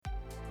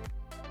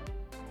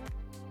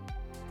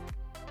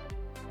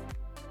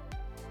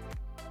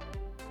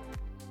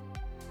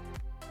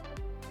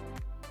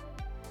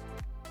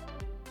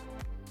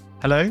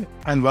Hello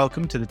and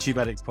welcome to the Tube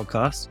Addicts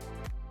podcast.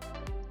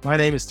 My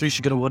name is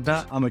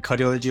Tharusha. I'm a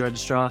cardiology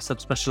registrar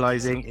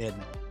subspecializing in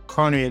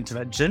coronary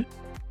intervention.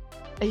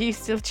 Are you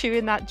still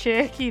chewing that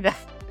jerky there?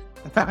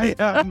 I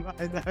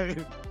know.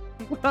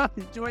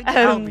 Do I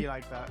tell me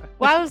like that?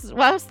 Whilst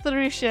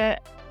Tharusha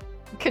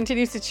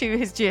continues to chew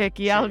his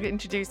jerky, I'll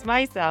introduce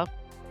myself.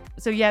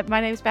 So yeah,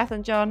 my name's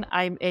Bethan John.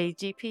 I'm a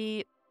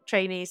GP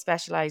trainee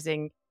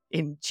specialising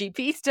in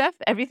GP stuff,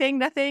 everything,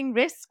 nothing,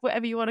 risk,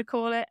 whatever you want to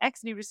call it,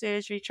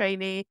 ex-neurosurgery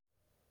trainee.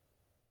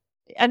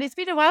 And it's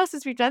been a while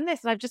since we've done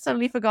this, and I've just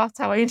suddenly forgot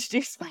how I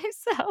introduced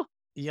myself.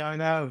 Yeah, I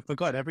know. I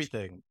forgot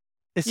everything.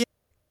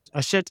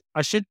 I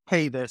should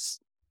pay this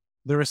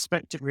the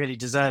respect it really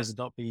deserves and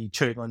not be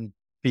chewing on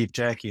beef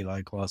jerky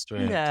like whilst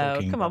we're talking.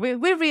 No, come on.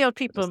 We're real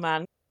people,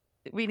 man.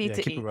 We need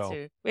to keep it eat real.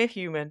 too. We're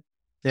human.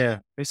 Yeah,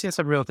 we see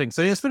some real things.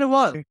 So it's been a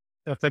while.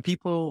 If there are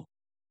people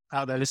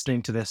out there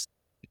listening to this,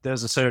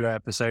 there's a solo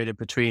episode in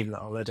between that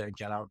I'll let it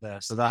get out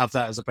there. So they'll have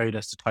that as a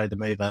bonus to tie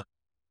them over.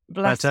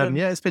 Bless them.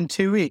 Yeah, it's been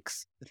 2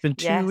 weeks. It's been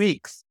 2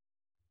 weeks.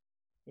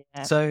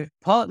 Yeah. So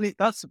partly,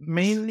 that's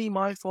mainly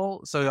my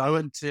fault. So I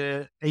went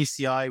to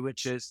ACI,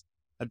 which is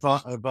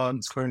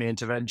Advanced Coronary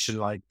Intervention,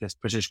 like this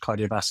British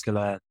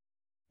Cardiovascular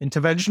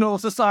Interventional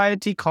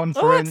Society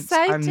conference.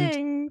 Oh,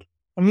 exciting.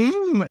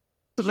 And,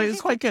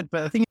 it's quite good.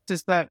 But the thing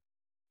is that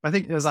I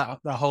think there's that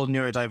whole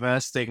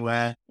neurodiverse thing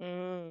where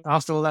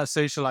after all that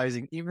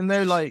socializing, even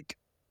though like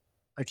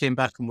I came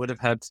back and would have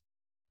had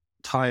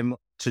time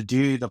to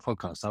do the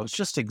podcast, I was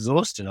just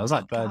exhausted. I was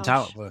like burnt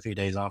out for a few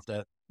days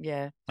after.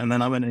 Yeah. And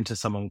then I went into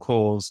some on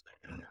calls,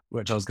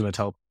 which I was going to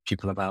tell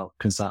people about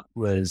because that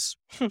was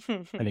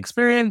an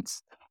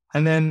experience.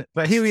 And then,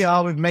 but here we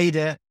are, we've made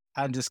it,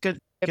 and it's good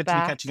to be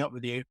catching up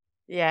with you.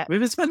 Yeah. We've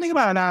been spending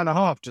about an hour and a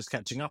half just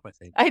catching up, I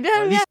think. I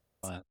know, yeah.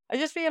 I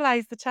just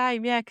realised the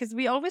time, because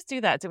we always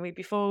do that, don't we?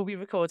 Before we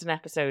record an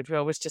episode, we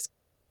always just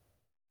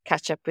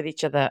catch up with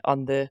each other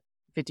on the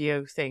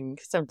video thing.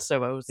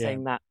 So I was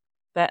saying that.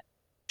 But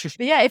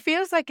yeah, it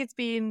feels like it's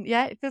been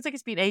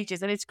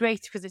ages, and it's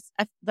great because it's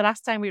the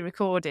last time we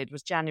recorded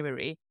was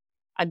January,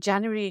 and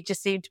January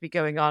just seemed to be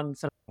going on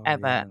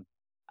forever. Yeah.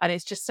 And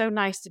it's just so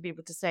nice to be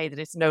able to say that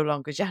it's no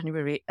longer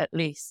January, at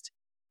least.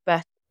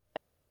 But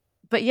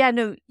yeah,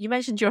 no, you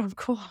mentioned your own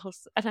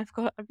calls, and I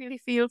really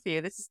feel for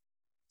you. This is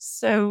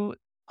so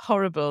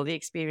horrible, the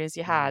experience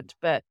you had.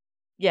 But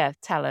yeah,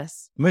 tell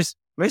us. Most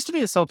of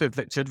it is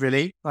self-inflicted,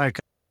 really. Like,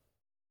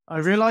 I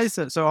realised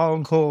that, so our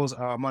on-calls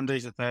are Monday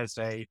to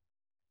Thursday,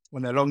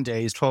 when they're long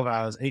days, 12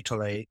 hours, 8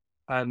 till 8.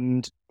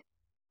 And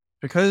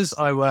because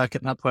I work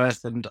at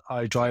Napworth and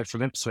I drive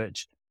from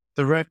Ipswich,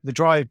 the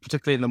drive,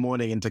 particularly in the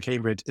morning into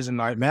Cambridge, is a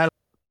nightmare.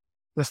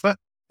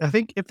 I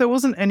think if there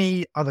wasn't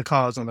any other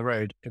cars on the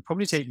road, it'd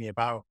probably take me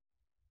about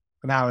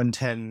an hour and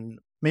 10,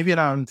 maybe an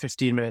hour and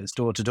 15 minutes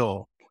door to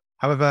door.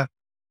 However,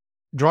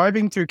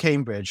 driving through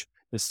Cambridge,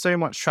 there's so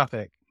much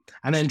traffic.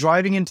 And then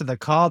driving into the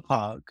car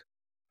park,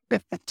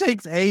 it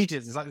takes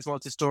ages. It's like this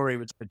multi-story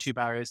with 2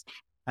 barriers.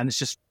 And it's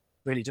just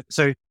really difficult.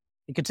 So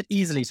it could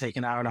easily take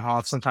an hour and a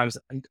half, sometimes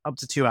up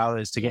to 2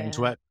 hours to get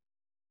into work.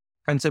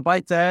 And so by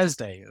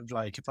Thursday,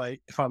 like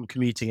if I'm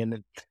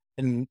commuting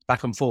in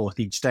back and forth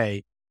each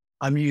day,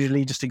 I'm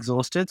usually just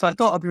exhausted. So I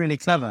thought I'd be really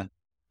clever.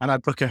 And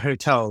I'd book a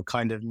hotel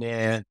kind of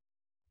near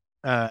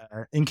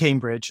in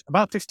Cambridge,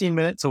 about 15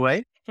 minutes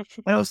away. And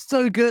it was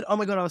so good. Oh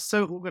my God, I was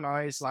so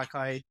organized. Like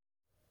I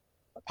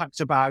packed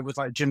a bag with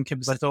like gym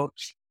kits. I thought,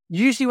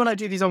 usually when I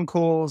do these on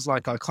calls,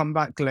 like I come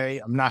back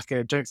late, I'm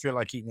knackered, don't feel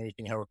like eating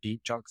anything healthy,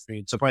 eat junk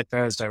food. So by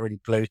Thursday, I'm really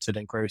bloated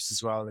and gross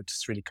as well. It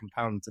just really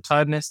compounds the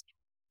tiredness.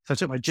 So I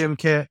took my gym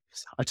kit.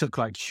 I took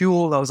like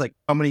Huel. I was like,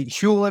 I'm going to eat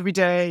Huel every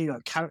day,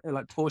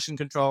 like portion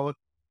control.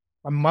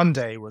 And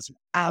Monday was an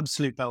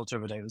absolute belter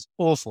of a day. It was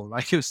awful.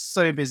 Like it was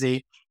so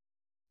busy.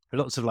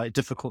 Lots of like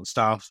difficult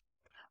stuff.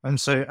 And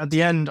so at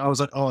the end, I was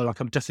like,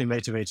 I'm definitely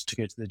motivated to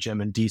go to the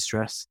gym and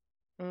de-stress.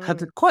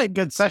 Had quite a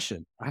good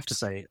session, I have to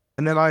say.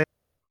 And then I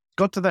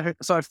got to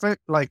so I felt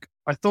like,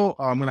 I thought,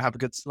 I'm going to have a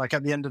good, like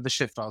at the end of the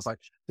shift, I was like,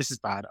 this is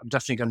bad. I'm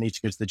definitely going to need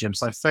to go to the gym.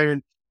 So I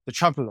phoned the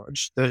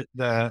Travelodge,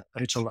 the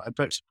hotel that I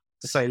booked,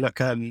 to say, look,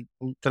 I'm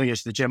going to go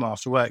to the gym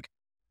after work.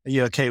 Are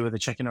you okay with the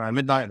check-in around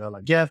midnight? And they're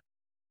like, yeah.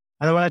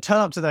 And then when I turn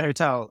up to the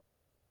hotel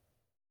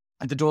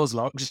and the door's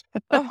locked,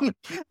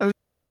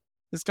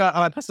 this guy, and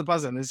I press the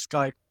buzzer, and this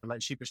guy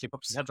like sheepishly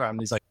pops his head around, and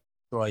he's like,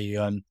 who are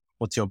you?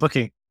 What's your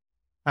booking?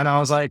 And I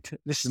was like,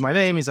 this is my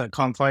name. He's like,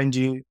 can't find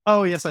you.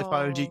 Oh, yes, I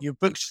found you. You're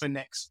booked for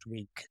next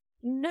week.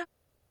 No.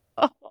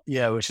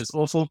 Yeah, which is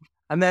awful.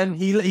 And then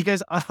he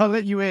goes, I'll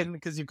let you in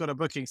because you've got a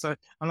booking. So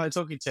I'm like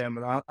talking to him,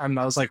 and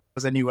I was like,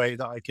 is there any way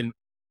that I can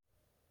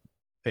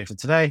pay for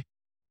today?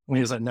 And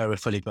he was like, no, we're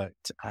fully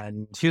booked.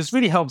 And he was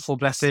really helpful,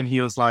 bless him. He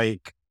was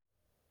like,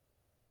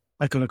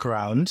 I can look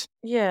around.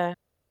 Yeah.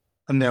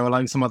 And there were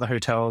like some other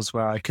hotels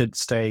where I could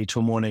stay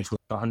till morning for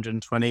like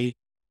 £120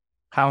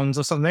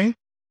 or something.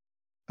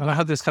 And I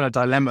had this kind of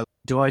dilemma.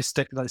 Do I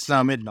stick, like it's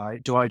now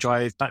midnight, do I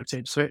drive back to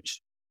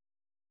Ipswich?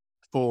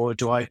 Or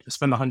do I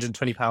spend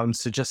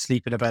 £120 to just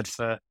sleep in a bed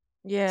for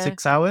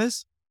 6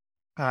 hours?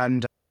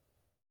 And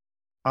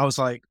I was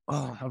like,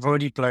 oh, I've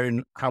already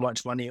blown how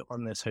much money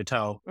on this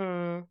hotel.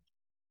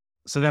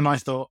 So then I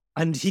thought,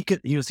 and he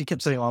kept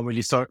saying, oh, I'm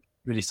really sorry.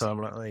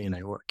 I'm like,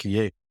 oh, what can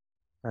you?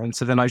 And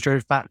so then I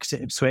drove back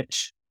to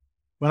Ipswich.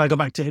 When I got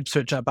back to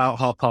Ipswich at about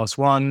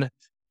 1:30,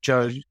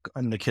 Joe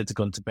and the kids had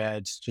gone to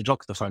bed. She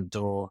locked the front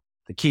door.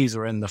 The keys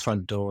were in the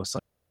front door. So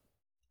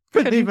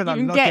couldn't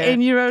even get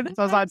in your own.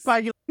 So I was like,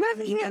 bang, let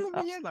me in.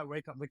 Like,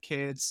 wake up the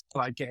kids,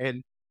 like, get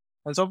in.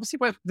 And so obviously,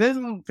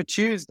 for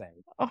Tuesday,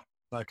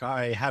 like,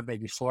 I had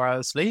maybe 4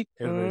 hours sleep.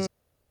 It was,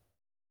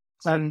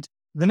 and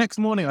the next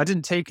morning, I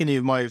didn't take any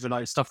of my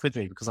overnight stuff with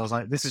me because I was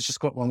like, this is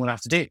just what I'm going to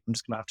have to do. I'm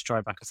just going to have to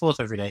drive back and forth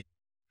every day.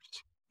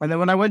 And then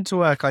when I went to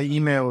work, I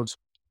emailed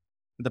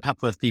the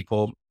Papworth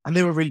people, and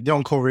they were really the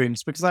on-call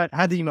rooms, because I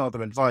had emailed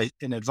them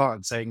in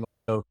advance saying,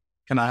 oh,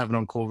 can I have an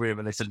on-call room?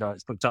 And they said, no,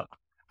 it's booked up.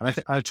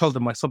 And I told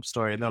them my sub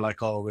story, and they're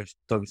like, oh,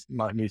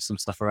 might move some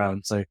stuff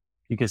around, so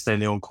you can stay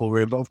in the on-call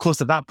room. But of course,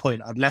 at that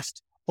point, I'd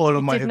left all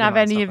of my didn't have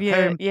any of your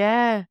home.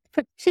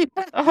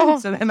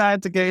 So then I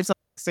had to go to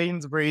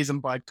Sainsbury's and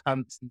buy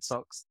pants and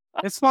socks.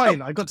 It's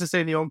fine. I got to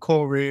stay in the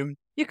on-call room.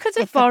 You could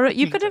have borrowed.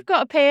 You could have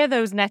got a pair of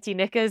those netty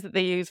knickers that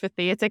they use for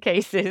theatre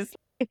cases.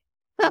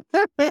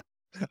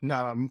 No,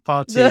 I'm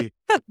far too,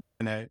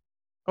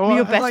 Oh,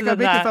 you're better I than make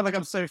that. it sound like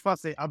I'm so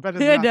fussy. I'm better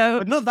than that,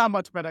 but not that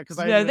much better, because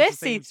they're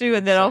see-through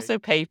and they're also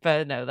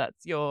paper. No,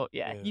 that's your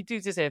you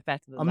do deserve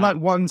better than that. I'm like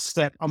one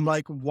step. I'm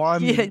like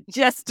one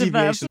just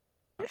deviation.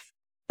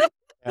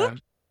 Yeah.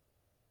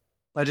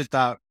 I did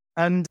that,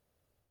 and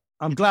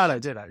I'm glad I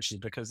did, actually,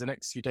 because the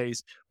next few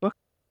days,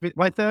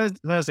 my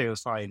Thursday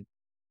was fine,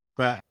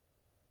 but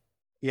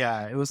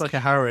yeah, it was like a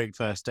harrowing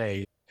first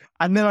day.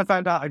 And then I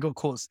found out I got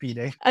caught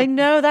speeding. I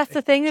know, that's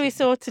the thing that we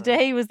saw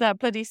today, was that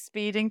bloody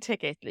speeding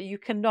ticket. You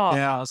cannot.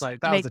 Yeah, I was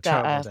like, that was a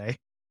terrible day.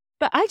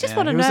 But I just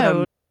want to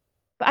know.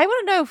 But I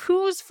want to know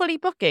who's fully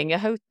booking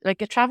a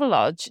travel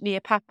lodge near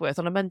Papworth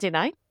on a Monday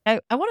night. I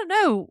want to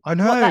know what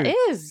that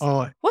is.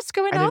 Oh, what's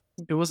going on?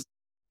 It was,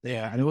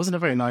 and it wasn't a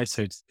very nice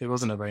hotel. It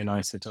wasn't a very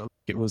nice hotel.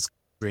 It was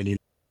really.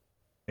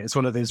 It's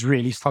one of those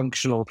really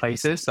functional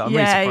places. So I'm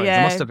really surprised.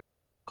 It must have been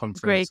a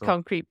conference. Great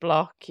concrete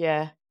block.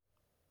 Yeah,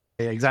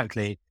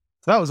 exactly.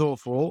 So that was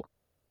awful.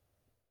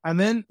 And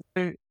then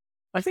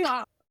I think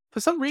for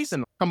some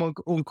reason I'm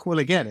on call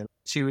again in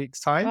 2 weeks'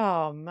 time.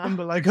 Oh man!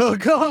 I'm like, oh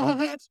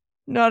god,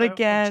 not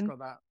again. Got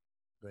that.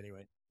 But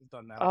anyway, it's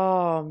done now.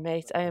 Oh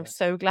mate, I am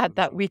so glad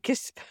that week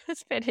is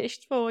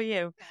finished for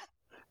you.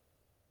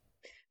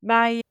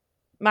 My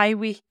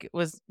week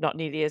was not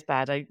nearly as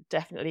bad. I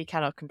definitely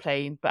cannot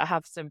complain, but I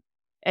have some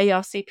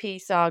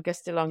ARCP saga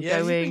still ongoing. Yeah,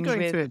 you've been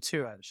going through it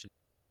too, actually.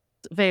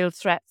 Veiled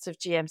threats of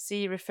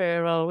GMC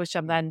referral, which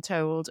I'm then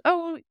told,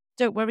 oh,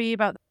 don't worry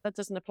about that,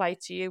 doesn't apply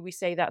to you. We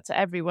say that to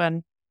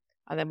everyone.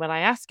 And then when I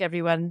ask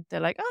everyone, they're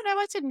like, oh no,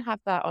 I didn't have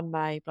that on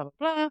my blah, blah,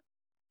 blah.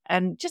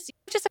 And just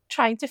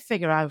trying to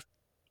figure out,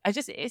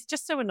 it's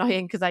just so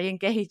annoying because I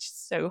engaged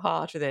so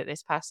hard with it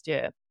this past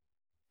year.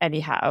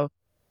 Anyhow,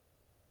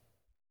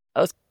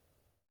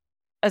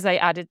 as I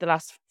added the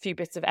last few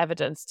bits of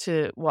evidence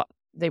to what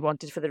they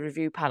wanted for the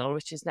review panel,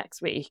 which is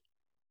next week,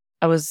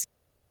 I was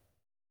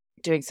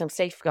doing some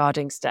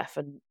safeguarding stuff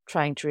and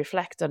trying to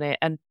reflect on it.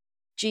 And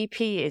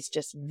GP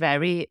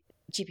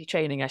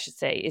training, I should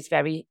say, is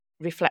very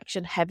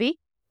reflection heavy.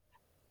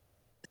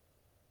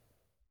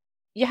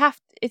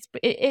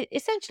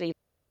 Essentially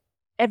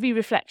every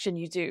reflection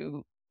you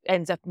do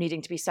ends up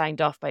needing to be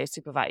signed off by a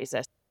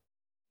supervisor.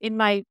 In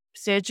my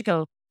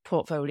surgical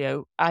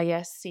portfolio,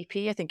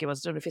 ISCP, I think it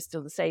was, I don't know if it's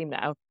still the same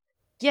now.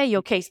 Yeah,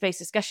 your case-based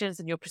discussions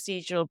and your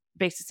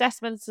procedural-based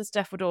assessments and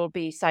stuff would all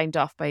be signed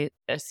off by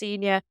a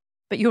senior.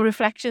 But your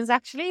reflections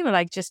actually were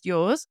like just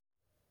yours.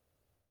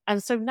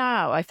 And so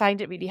now I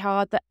find it really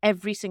hard that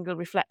every single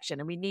reflection,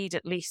 and we need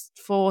at least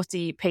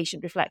 40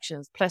 patient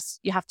reflections, plus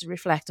you have to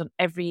reflect on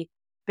every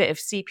bit of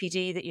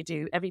CPD that you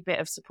do, every bit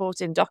of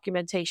supporting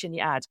documentation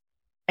you add,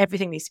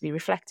 everything needs to be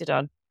reflected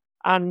on.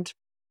 And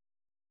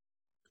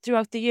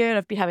throughout the year,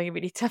 I've been having a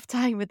really tough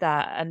time with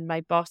that. And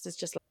my boss is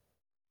just like,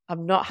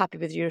 I'm not happy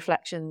with your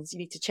reflections. You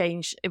need to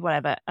change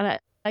whatever. And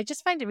I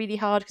just find it really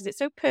hard because it's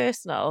so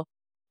personal.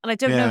 And I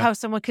don't know how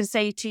someone can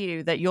say to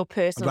you that your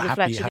personal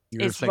reflection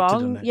is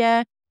wrong.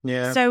 Yeah.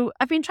 So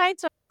I've been trying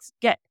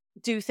to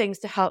do things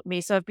to help me.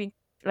 So I've been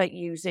like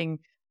using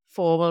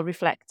formal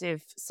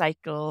reflective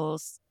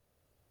cycles,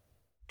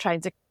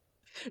 trying to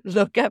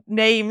look up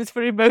names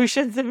for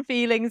emotions and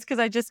feelings, because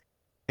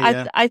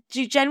I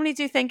generally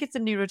do think it's a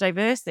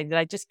neurodiverse thing that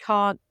I just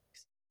can't.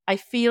 I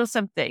feel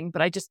something,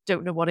 but I just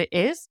don't know what it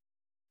is.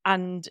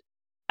 And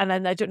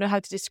then I don't know how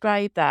to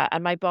describe that.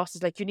 And my boss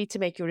is like, you need to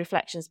make your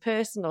reflections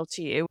personal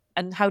to you.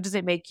 And how does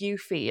it make you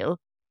feel?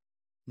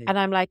 Yeah. And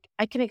I'm like,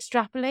 I can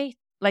extrapolate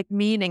like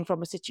meaning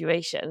from a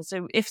situation.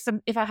 So if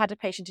I had a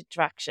patient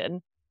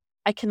interaction,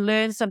 I can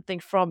learn something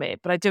from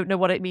it, but I don't know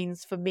what it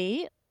means for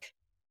me.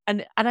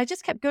 And I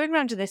just kept going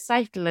around to this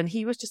cycle. And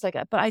he was just like,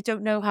 but I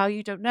don't know how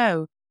you don't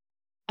know.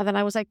 And then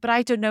I was like, but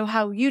I don't know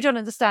how you don't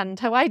understand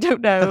how I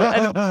don't know.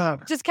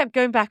 And just kept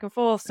going back and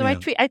forth. So I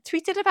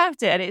tweeted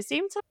about it, and it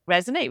seemed to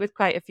resonate with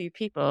quite a few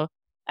people.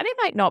 And it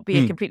might not be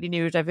a completely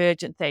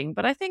neurodivergent thing,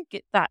 but I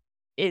think that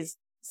is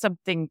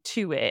something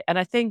to it. And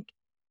I think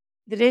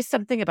there is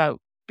something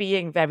about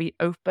being very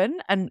open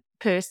and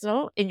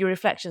personal in your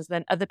reflections,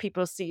 then other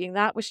people seeing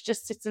that, which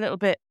just sits a little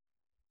bit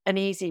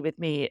uneasy with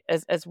me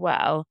as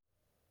well.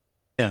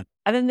 Yeah.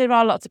 And then there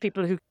are lots of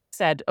people who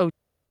said, oh,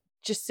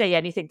 just say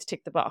anything to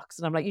tick the box.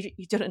 And I'm like,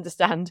 you don't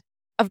understand.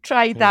 I've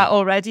tried that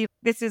already.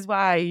 This is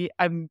why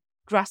I'm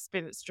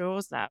grasping at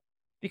straws now.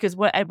 Because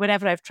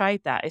whenever I've tried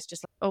that, it's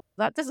just like, oh,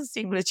 that doesn't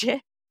seem legit.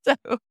 So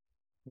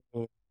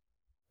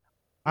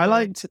I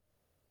liked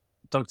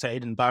Dr.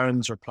 Aidan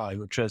Barron's reply,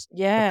 which was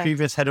yeah. the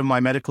previous head of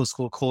my medical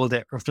school called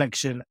it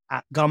reflection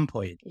at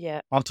gunpoint. Yeah.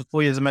 After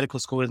 4 years of medical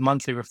school with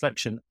monthly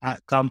reflection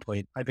at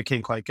gunpoint, I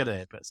became quite good at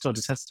it, but still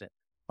detest it.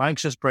 My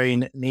anxious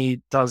brain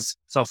does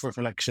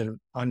self-reflection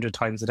 100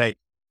 times a day.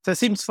 So it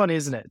seems funny,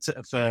 isn't it,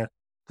 for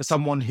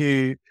someone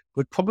who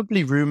would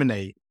probably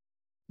ruminate,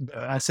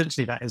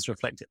 essentially that is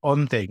reflected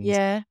on things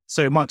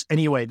so much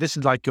anyway. This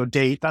is like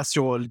that's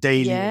your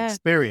daily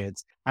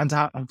experience. And to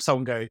have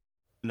someone go,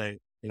 no,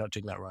 you're not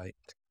doing that right.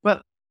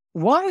 But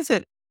why is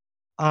it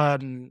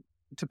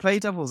to play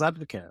devil's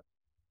advocate?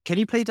 Can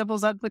you play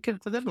devil's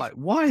advocate for them? Like,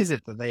 why is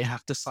it that they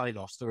have to sign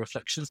off the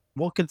reflections?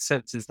 What good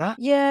sense is that?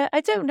 Yeah,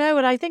 I don't know.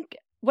 And I think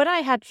when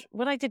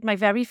I did my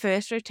very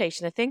first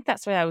rotation, I think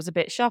that's why I was a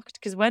bit shocked,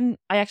 because when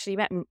I actually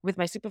met with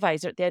my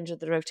supervisor at the end of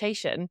the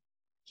rotation,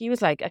 he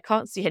was like, I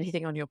can't see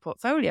anything on your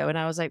portfolio. And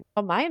I was like,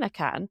 on mine I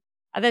can.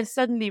 And then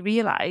suddenly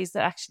realized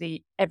that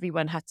actually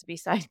everyone had to be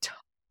signed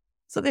off.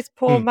 So this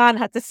poor man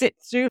had to sit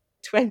through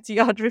 20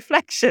 odd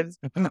reflections,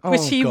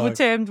 which he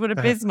termed were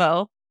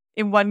abysmal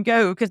in one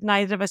go, because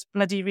neither of us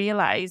bloody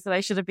realised that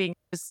I should have been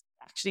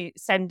actually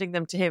sending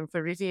them to him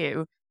for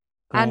review.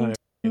 And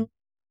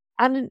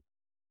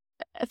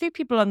a few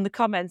people on the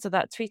comments of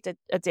that tweet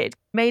I did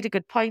made a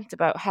good point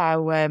about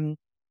how,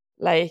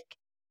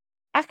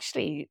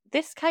 actually,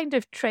 this kind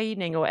of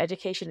training or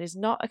education is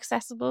not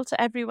accessible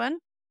to everyone.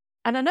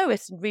 And I know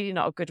it's really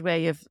not a good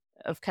way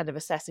of kind of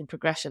assessing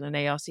progression and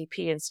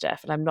ARCP and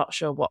stuff. And I'm not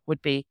sure what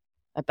would be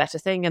a better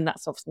thing. And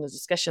that's often a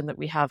discussion that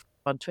we have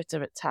on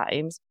Twitter at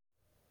times.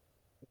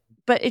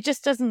 But it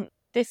just doesn't,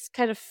 this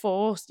kind of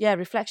forced,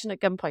 reflection at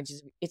gunpoint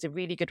is a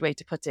really good way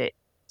to put it.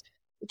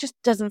 It just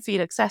doesn't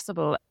feel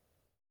accessible.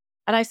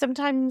 And I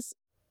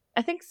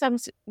think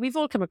we've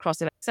all come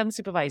across it. Like some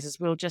supervisors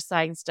will just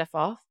sign stuff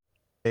off.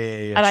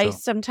 I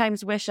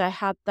sometimes wish I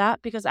had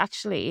that, because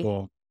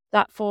actually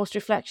that forced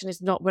reflection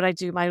is not where I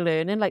do my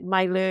learning. Like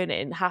my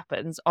learning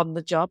happens on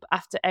the job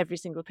after every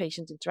single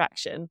patient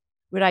interaction,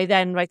 where I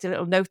then write a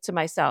little note to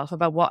myself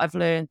about what I've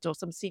learned, or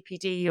some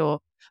CPD, or,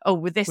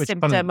 with this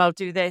symptom, I'll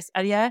do this.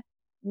 And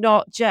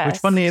not just... Which,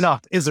 funnily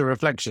enough, is a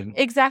reflection.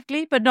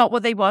 Exactly, but not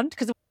what they want.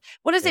 Because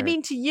what does it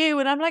mean to you?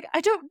 And I'm like,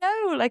 I don't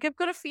know. Like, I've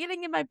got a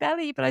feeling in my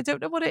belly, but I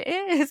don't know what it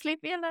is.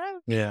 Leave me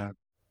alone. Yeah.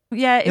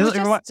 Yeah, it was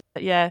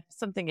just,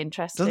 something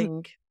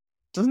interesting.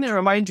 Doesn't it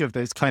remind you of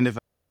those kind of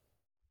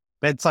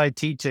bedside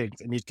teachings?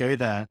 And you'd go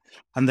there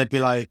and they'd be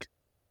like,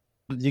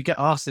 you get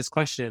asked this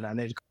question and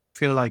it'd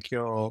feel like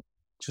you're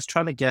just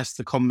trying to guess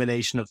the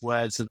combination of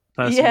words that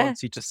the person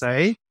wants you to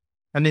say.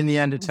 And in the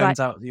end, it turns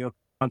out that you're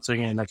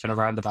answering it in like in a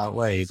roundabout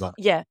way. But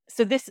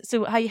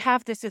so I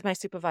have this with my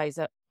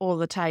supervisor all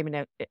the time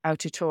in our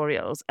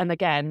tutorials. And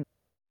again,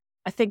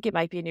 I think it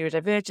might be a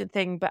neurodivergent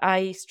thing, but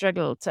I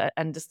struggle to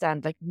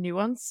understand like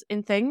nuance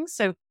in things.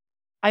 So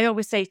I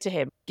always say to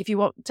him, if you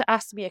want to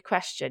ask me a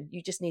question,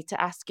 you just need to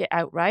ask it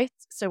outright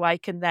so I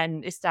can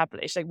then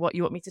establish like what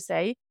you want me to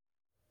say.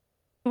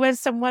 When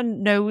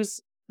someone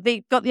knows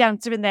they've got the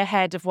answer in their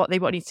head of what they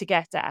want you to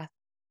get at,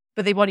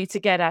 but they want you to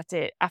get at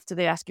it after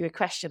they ask you a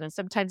question. And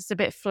sometimes it's a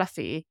bit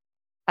fluffy.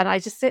 And I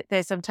just sit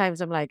there.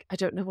 Sometimes I'm like, I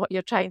don't know what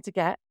you're trying to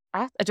get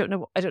at. I don't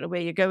know where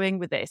you're going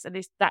with this.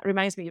 And that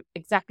reminds me of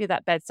exactly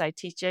that bedside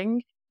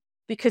teaching,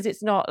 because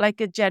it's not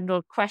like a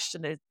general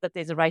question that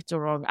there's a right or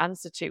wrong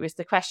answer to. It's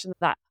the question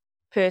that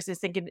person is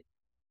thinking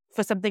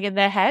for something in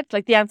their head,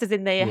 like the answer's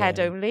in their head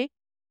only.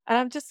 And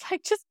I'm just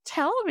like, just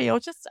tell me or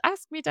just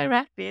ask me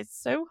directly. It's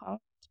so hard.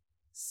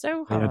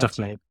 So hard. Yeah,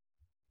 definitely.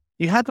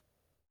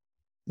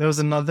 There was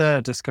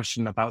another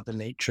discussion about the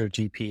nature of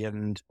GP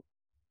and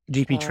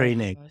GP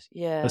training,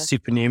 a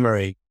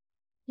supernumerary.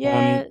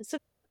 Yeah, so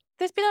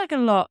there's been like a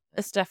lot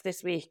of stuff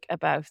this week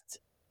about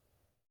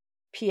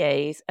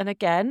PAs. And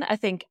again, I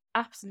think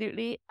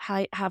absolutely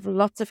I have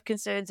lots of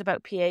concerns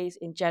about PAs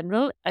in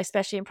general,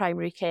 especially in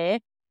primary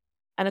care.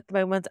 And at the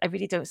moment, I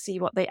really don't see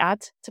what they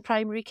add to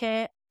primary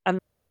care. And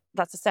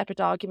that's a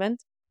separate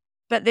argument.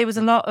 But there was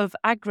a lot of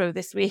aggro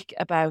this week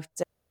about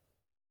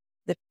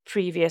the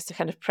previous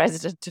kind of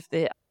president of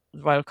the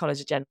Royal College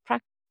of General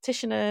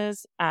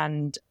Practitioners,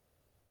 and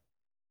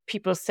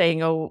people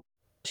saying, oh,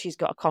 she's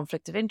got a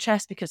conflict of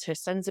interest because her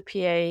son's a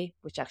PA,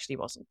 which actually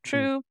wasn't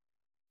true.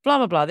 Blah,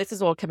 blah, blah. This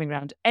is all coming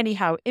around.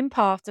 Anyhow, in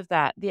part of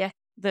that,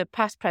 the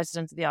past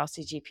president of the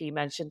RCGP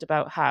mentioned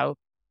about how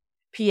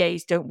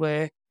PAs don't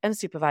work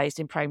unsupervised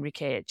in primary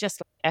care,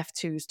 just like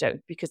F2s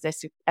don't, because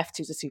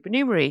F2s are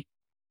supernumerary.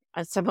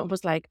 And someone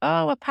was like,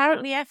 oh,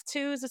 apparently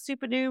F2s are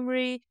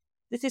supernumerary.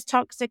 this is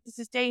toxic, this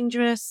is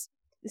dangerous,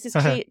 this is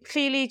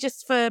clearly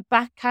just for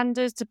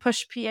backhanders to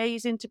push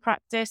PAs into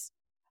practice.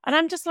 And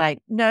I'm just like,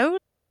 no,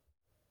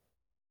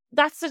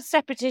 that's a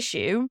separate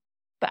issue.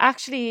 But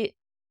actually,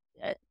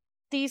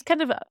 these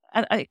kind of,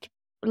 a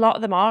lot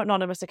of them are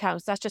anonymous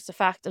accounts. That's just a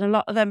fact. And a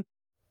lot of them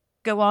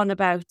go on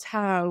about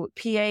how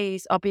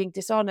PAs are being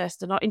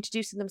dishonest and not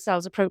introducing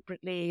themselves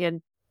appropriately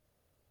and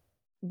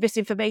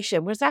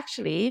misinformation, whereas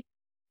actually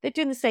they're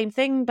doing the same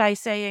thing by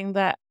saying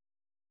that,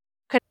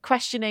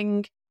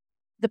 questioning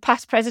the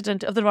past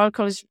president of the Royal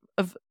College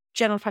of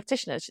General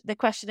Practitioners. They're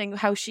questioning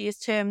how she is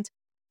termed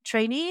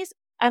trainees.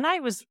 And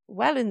I was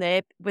well in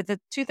there with the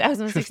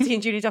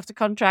 2016 junior doctor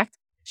contract,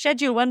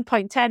 Schedule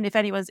 1.10, if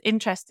anyone's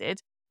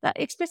interested, that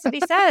explicitly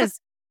says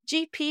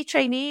GP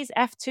trainees,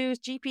 F2s,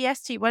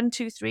 GPST 1,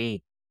 2,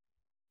 3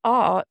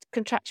 are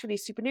contractually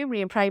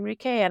supernumerary in primary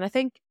care. And I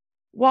think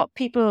what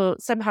people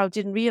somehow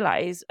didn't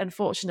realise,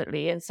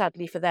 unfortunately, and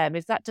sadly for them,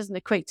 is that doesn't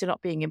equate to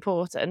not being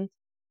important.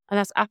 And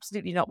that's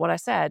absolutely not what I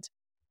said.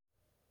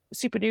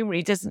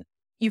 Supernumerary doesn't,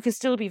 you can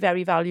still be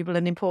very valuable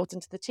and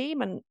important to the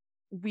team. And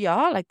we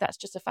are, like, that's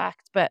just a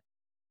fact. But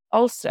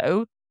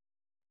also,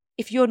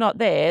 if you're not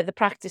there, the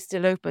practice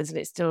still opens and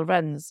it still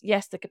runs.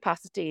 Yes, the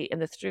capacity and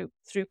the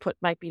throughput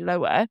might be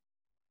lower,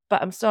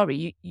 but I'm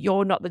sorry,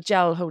 you're not the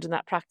gel holding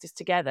that practice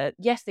together.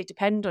 Yes, they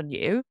depend on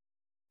you,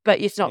 but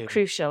it's not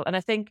crucial. And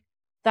I think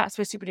that's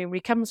where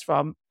supernumerary comes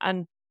from.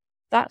 And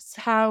that's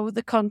how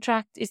the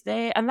contract is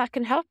there. And that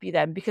can help you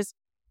then, because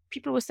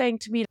people were saying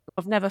to me,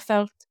 I've never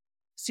felt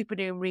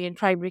supernumerary in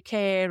primary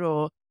care,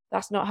 or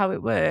that's not how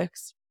it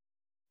works.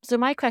 So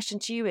my question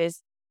to you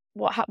is,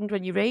 what happened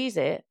when you raise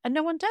it? And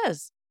no one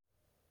does.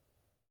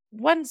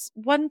 One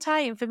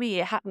time for me,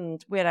 it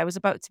happened where I was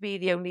about to be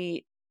the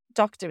only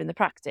doctor in the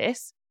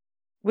practice,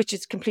 which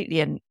is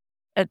completely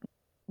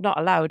not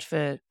allowed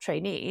for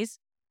trainees.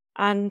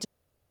 And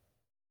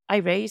I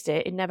raised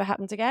it. It never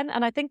happened again.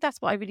 And I think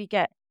that's what I really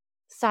get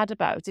sad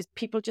about, is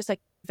people just like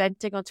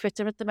venting on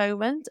Twitter at the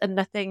moment and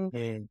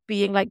nothing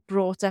being like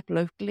brought up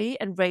locally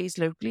and raised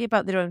locally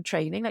about their own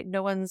training. Like,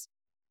 no one's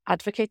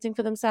advocating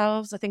for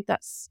themselves. I think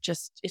it's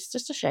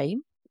just a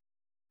shame.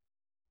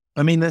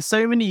 I mean, there's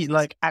so many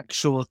like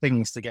actual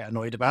things to get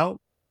annoyed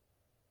about.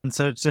 And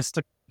so it's just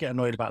to get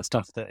annoyed about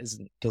stuff that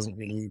doesn't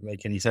really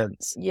make any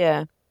sense.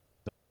 Yeah.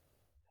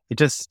 It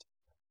just,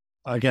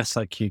 I guess,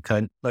 like we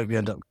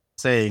end up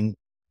saying,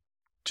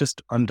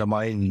 just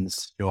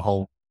undermines your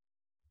whole.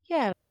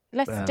 Yeah.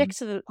 Let's stick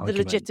to the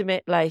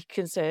legitimate like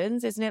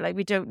concerns, isn't it? Like,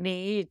 we don't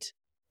need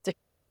to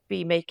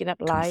be making up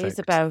lies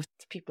about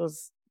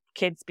people's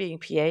kids being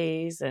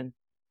PAs and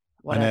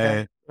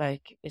whatever.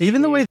 Like,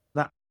 even the way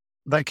that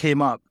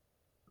came up,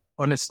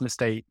 honest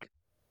mistake,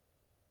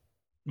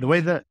 the way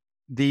that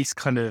these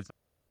kind of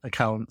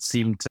accounts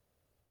seem to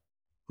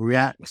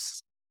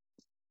react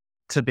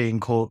to being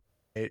called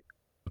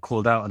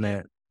out on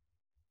it,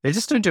 they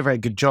just don't do a very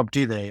good job,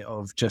 do they,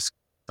 of just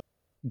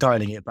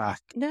dialing it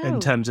back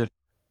in terms of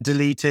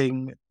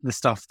deleting the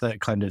stuff that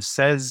kind of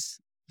says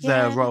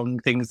they're wrong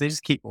things. They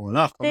just keep all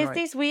up. There's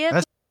these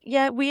weird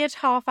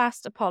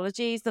half-assed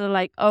apologies that are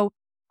like, oh,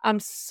 I'm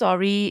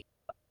sorry,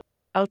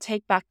 I'll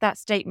take back that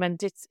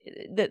statement. It's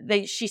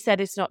that she said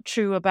it's not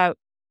true about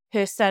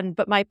her son,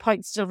 but my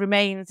point still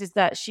remains, is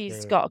that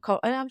she's got a call.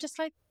 And I'm just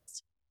like,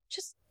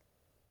 just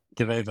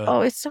give over.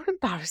 Oh, it's so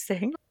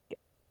embarrassing.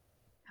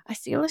 I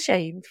feel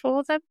ashamed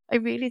for them. I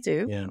really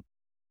do. Yeah,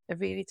 I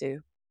really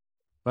do.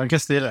 Well, I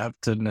guess they don't have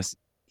to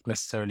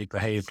necessarily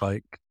behave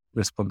like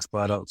responsible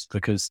adults,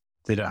 because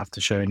they don't have to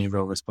show any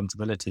real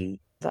responsibility.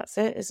 That's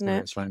it, isn't it?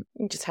 That's right. You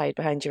can just hide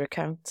behind your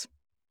account.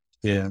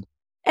 Yeah.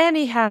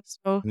 Anyhow,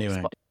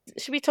 anyway,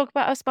 should we talk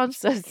about our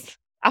sponsors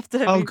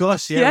after? Oh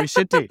gosh, we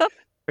should do.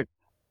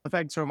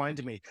 Thanks for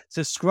reminding me.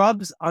 So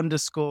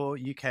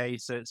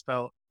Scrubs_UK, so it's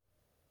spelled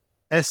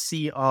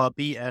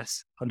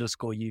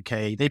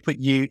SCRBS_UK. They put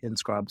you in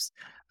Scrubs.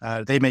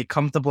 They make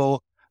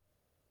comfortable,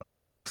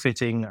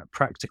 fitting,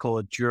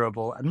 practical,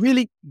 durable, and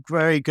really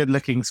very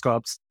good-looking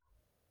scrubs.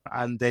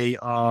 And they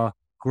are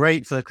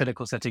great for the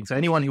clinical setting. So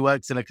anyone who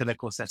works in a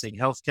clinical setting,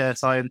 healthcare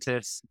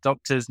scientists,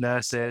 doctors,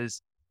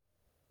 nurses,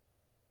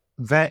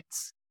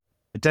 vets,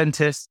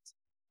 dentists,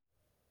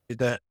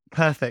 they're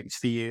perfect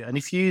for you. And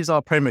if you use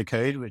our promo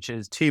code, which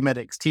is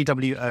 2medics,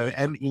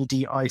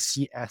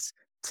 TWOMEDICS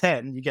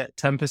 10, you get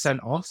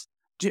 10% off.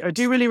 I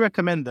do really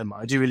recommend them.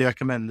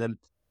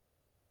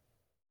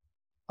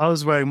 I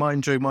was wearing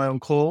mine during my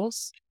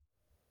on-calls.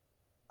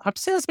 I have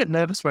to say I was a bit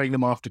nervous wearing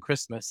them after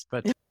Christmas,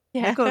 but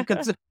they've got a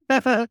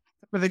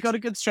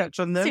good stretch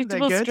on them.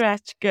 Suitable They're good.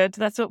 Stretch, good.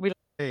 That's what we like.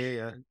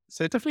 Yeah.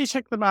 So definitely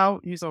check them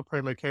out. Use our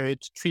promo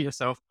code. Treat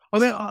yourself.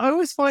 Although I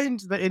always find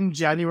that in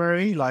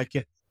January, like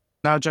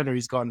now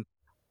January's gone,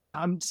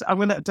 I'm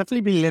going to definitely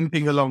be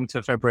limping along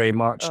to February,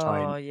 March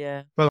time. Oh,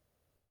 yeah. But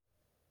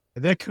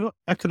the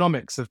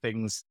economics of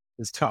things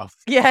is tough.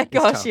 Yeah,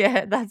 gosh,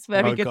 yeah. That's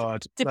very good.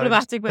 God.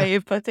 Diplomatic way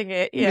of putting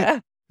it.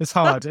 Yeah. It's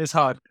hard.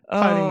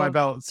 Tightening my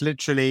belts,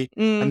 literally,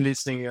 and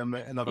loosening them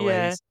in other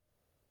ways.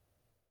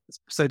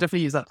 So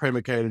definitely use that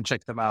promo code and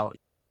check them out.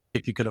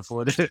 if you could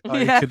afford it. You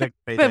Yeah, could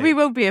but we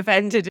won't be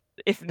offended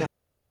if not.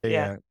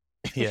 Yeah,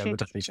 we'll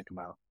definitely check them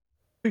out.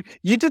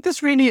 You did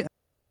this really,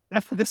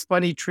 this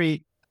funny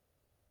treat,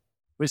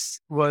 which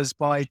was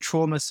by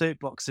Trauma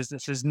Soapboxes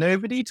that says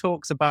nobody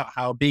talks about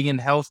how being in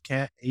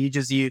healthcare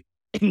ages you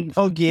in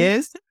dog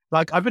years.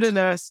 Like I've been a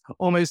nurse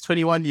almost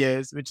 21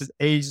 years, which has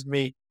aged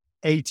me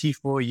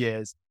 84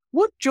 years.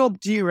 What job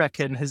do you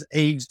reckon has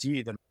aged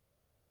you the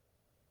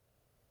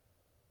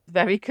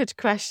Very good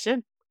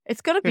question.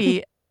 It's got to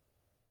be,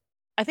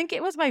 I think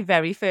it was my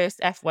very first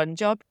F1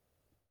 job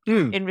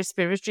in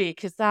respiratory,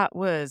 because that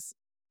was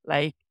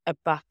like a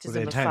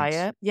baptism of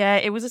fire. Yeah,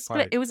 it was a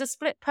split. It was a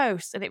split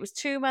post, and it was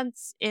 2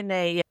 months in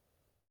a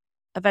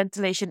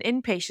ventilation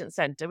inpatient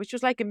center, which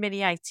was like a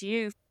mini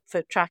ITU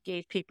for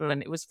trachea people,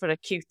 and it was for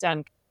acute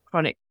and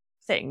chronic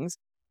things.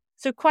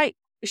 So quite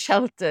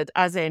sheltered,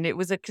 as in it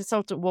was a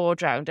consultant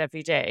ward round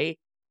every day,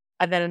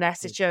 and then an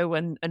SHO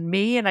and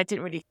me, and I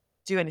didn't really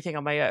do anything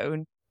on my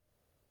own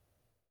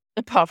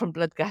apart from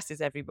blood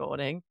gases every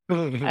morning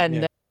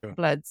and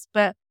bloods.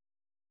 But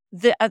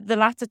the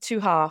latter two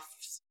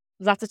halves,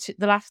 the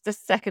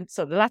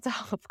latter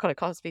half, God, I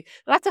can't speak.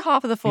 The latter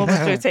half of the 4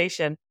 month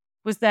rotation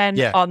was then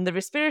on the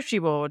respiratory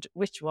ward,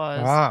 which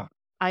was,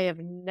 I have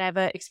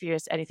never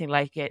experienced anything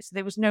like it. So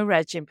there was no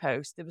reg in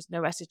post. There was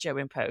no SHO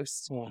in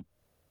post.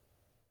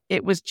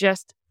 It was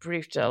just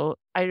brutal.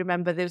 I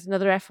remember there was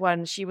another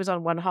F1. She was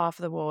on one half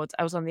of the ward.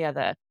 I was on the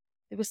other.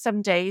 There was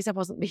some days I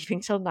wasn't leaving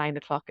till 9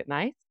 o'clock at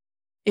night.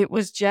 It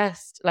was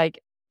just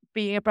like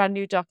being a brand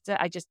new doctor.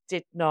 I just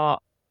did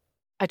not,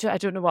 I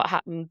don't know what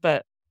happened,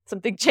 but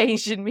something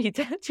changed in me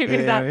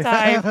during that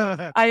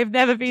time. I have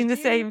never been the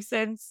same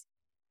since.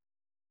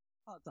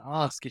 Hard to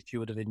ask if you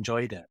would have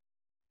enjoyed it.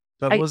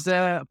 But was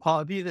there a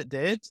part of you that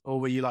did?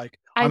 Or were you like,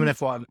 I'm an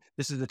F1,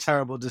 this is a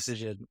terrible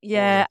decision?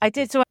 Yeah, I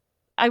did. So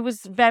I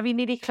was very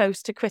nearly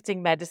close to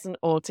quitting medicine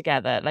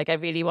altogether. Like I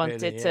really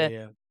wanted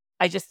to,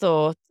 I just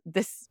thought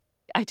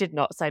I did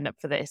not sign up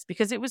for this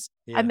because it was,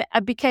 I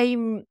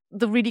became,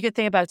 the really good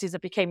thing about it is I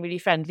became really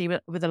friendly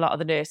with a lot of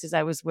the nurses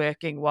I was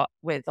working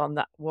with on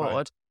that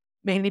ward,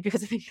 mainly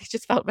because I think they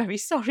just felt very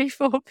sorry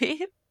for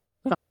me.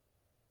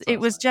 It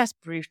was just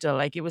brutal.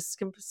 Like it was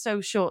so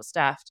short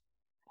staffed,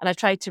 and I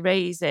tried to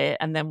raise it,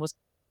 and then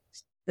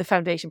the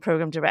foundation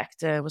program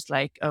director was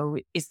like, "Oh,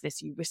 is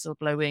this you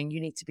whistleblowing? You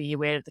need to be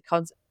aware of the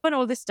consequences and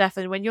all this stuff."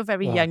 And when you're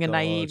very young and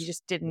naive, you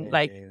just didn't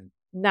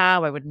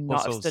now I would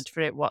not have stood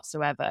for it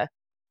whatsoever.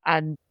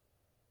 And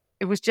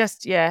it was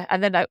just,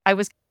 and then I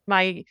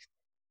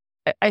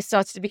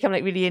started to become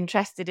like really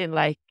interested in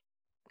like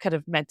kind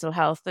of mental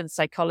health and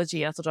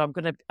psychology. And I thought,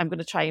 I'm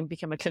gonna try and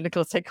become a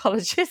clinical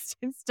psychologist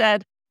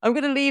instead. I'm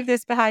gonna leave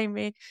this behind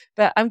me.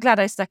 But I'm glad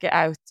I stuck it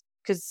out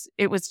because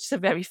it was just a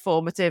very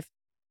formative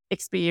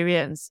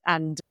experience,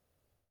 and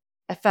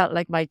I felt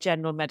like my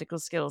general medical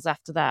skills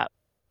after that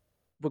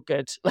were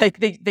good. Like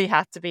they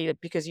had to be,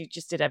 because you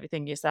just did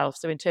everything yourself.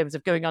 So in terms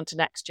of going on to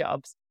next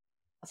jobs,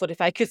 I thought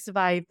if I could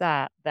survive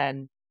that,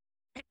 then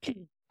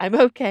I'm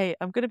okay.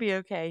 I'm going to be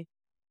okay.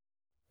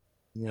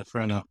 Yeah,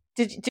 fair enough.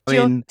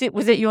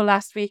 Was it your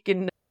last week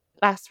in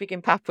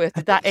Papworth?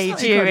 Did that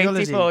age you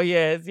 84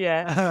 years?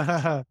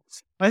 Yeah.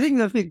 I think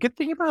the good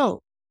thing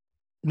about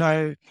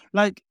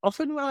like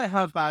often when I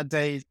have bad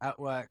days at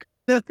work,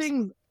 there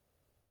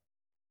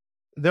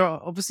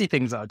are obviously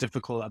things that are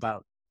difficult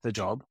about the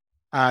job,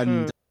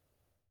 and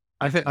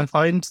I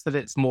find that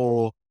it's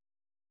more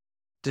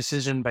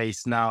decision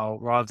based now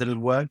rather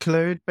than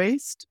workload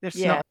based.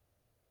 Not,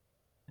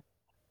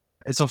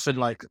 it's often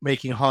like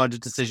making harder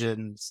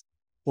decisions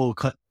or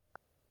cut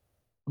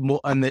more,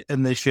 and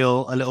they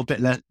feel a little bit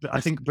less.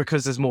 I think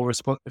because there's more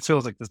it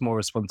feels like there's more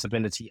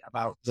responsibility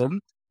about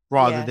them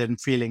rather than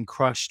feeling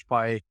crushed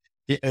by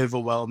the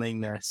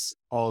overwhelmingness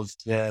of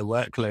their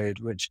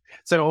workload. Which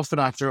so often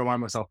I have to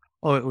remind myself,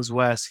 oh, it was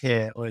worse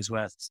here, or it was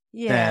worse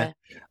there.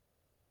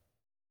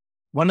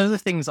 One of the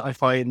things that I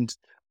find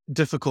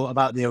difficult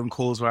about the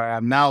on-calls where I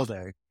am now,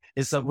 though,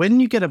 is that when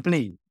you get a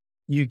bleep,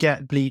 you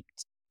get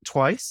bleeped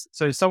twice.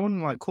 So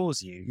someone like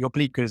calls you, your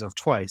bleep goes off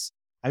twice,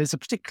 and it's a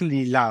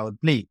particularly loud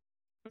bleep.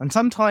 And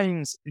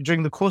sometimes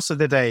during the course of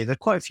the day, there are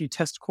quite a few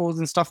test calls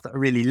and stuff that are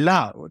really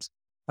loud.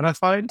 And I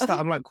find that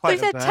I'm like quite.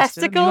 So you said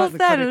testicles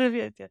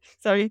then?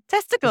 Sorry,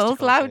 testicles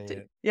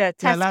loud. Yeah,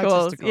 test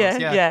calls.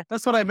 Yeah.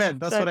 That's what I meant.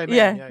 That's what I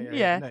meant.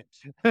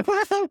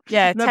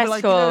 Yeah,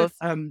 test calls.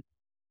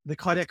 The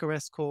cardiac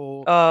arrest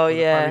call,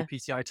 the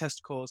PCI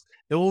test calls,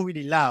 they're all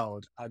really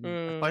loud, and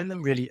I find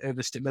them really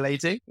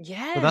overstimulating.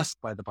 Yeah. But that's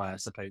by the by, I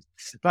suppose.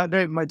 But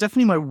no,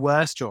 definitely my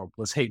worst job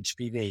was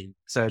HPV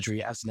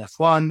surgery as an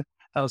F1.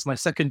 That was my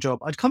second job.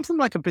 I'd come from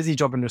like a busy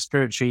job in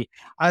respiratory,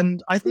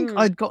 and I think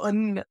I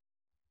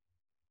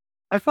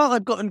felt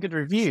I'd gotten good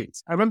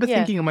reviews. I remember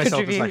thinking of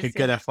myself as like a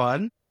good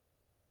F1.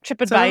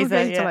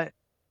 TripAdvisor,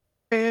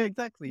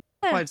 exactly.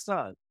 5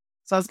 stars.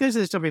 So I was going to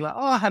this job being like,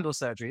 oh, I handle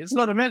surgery. It's a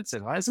lot of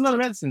medicine, right? It's a lot of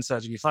medicine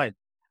surgery, fine.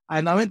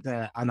 And I went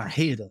there and I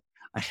hated it.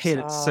 I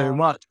hated it so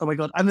much. Oh my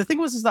God. And the thing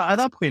was is that at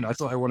that point, I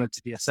throughout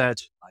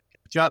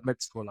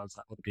med school, I was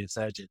like, I want to be a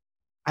surgeon.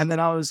 And then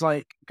I was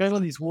like going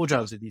on these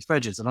wardrobes with these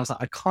regs, and I was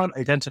like, I can't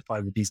identify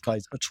with these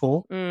guys at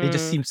all. They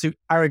just seem so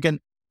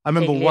arrogant. I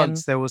remember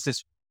once there was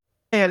this,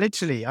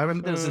 literally. I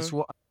remember there was this,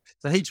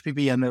 the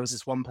HPB, and there was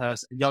this one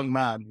person, a young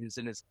man who was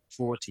in his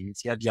 40s.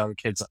 He had young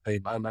kids at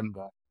home, I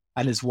remember.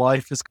 And his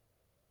wife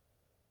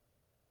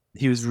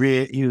he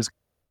was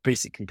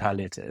basically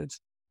palliative.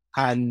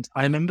 And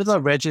I remember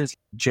the regs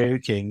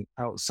joking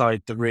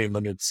outside the room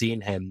when we'd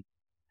seen him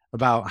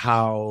about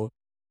how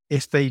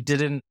if they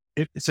didn't,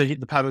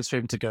 the plan was for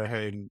him to go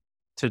home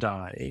to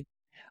die.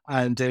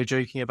 And they were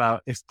joking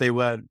about if they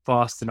weren't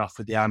fast enough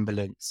with the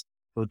ambulance,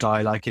 he'll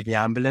die like in the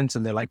ambulance.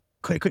 And they're like,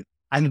 quick.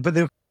 But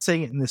they were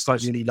saying it in this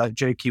like really like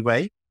jokey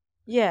way.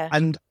 Yeah.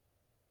 And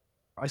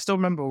I still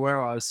remember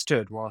where I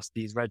stood whilst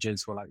these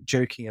regs were like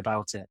joking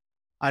about it.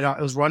 And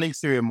it was running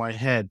through in my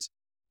head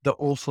the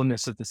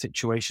awfulness of the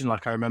situation.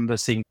 Like I remember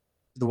seeing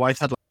the wife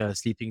had like a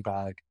sleeping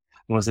bag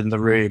and was in the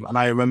room. And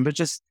I remember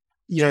just,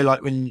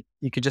 like when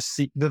you could just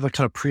see the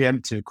kind of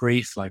preemptive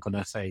grief like on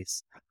her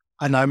face.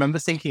 And I remember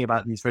thinking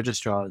about these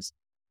registrars,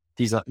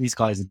 these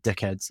guys are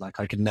dickheads. Like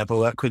I could never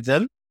work with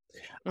them.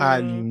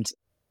 And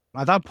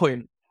at that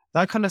point,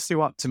 that kind of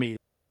threw up to me,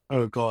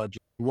 oh God,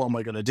 what am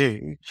I going to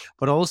do?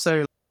 But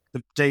also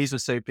the days were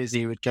so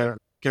busy, we'd go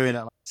in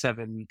at like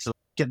 7 to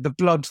get the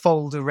blood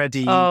folder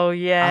ready. Oh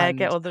yeah,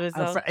 get all the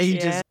results. And for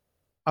ages,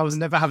 I was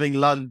never having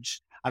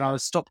lunch, and I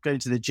would stop going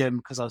to the gym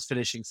because I was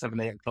finishing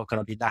 7-8 o'clock, and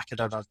I'd be knackered,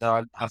 and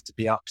I'd have to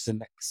be up the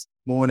next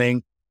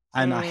morning.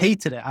 And I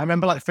hated it. I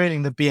remember like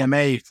phoning the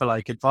BMA for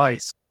like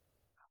advice.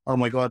 Oh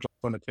my God, I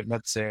want to quit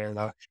medicine.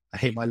 I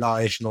hate my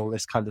life and all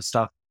this kind of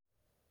stuff.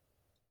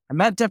 And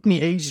that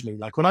definitely aged me.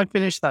 Like when I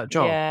finished that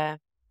job,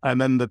 I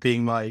remember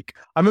being like,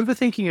 I remember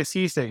thinking a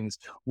few things.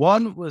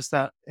 One was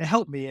that it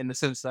helped me in the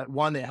sense that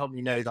one, it helped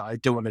me know that I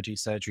don't want to do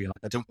surgery. Like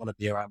I don't want to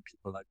be around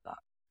people like that.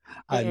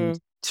 And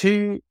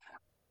two,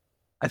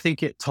 I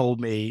think it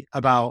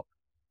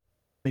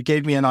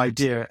gave me an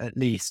idea at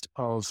least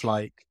of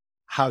like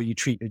how you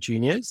treat your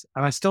juniors.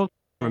 And I still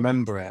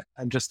remember it.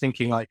 And just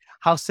thinking like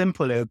how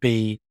simple it would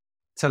be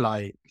to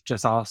like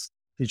just ask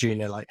the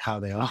junior like how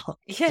they are.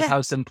 Yeah. Just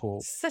how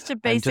simple. Such a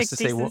basic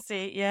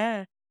decency.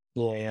 Yeah,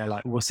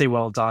 like we'll say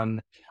well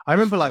done. I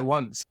remember like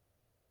once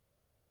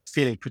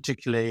feeling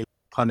particularly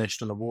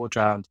punished on a ward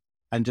round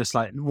and just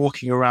like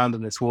walking around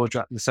in this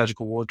the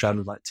surgical ward round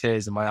with like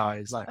tears in my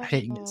eyes, like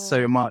hating it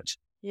so much.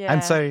 Yeah.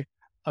 And so,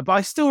 but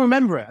I still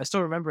remember it.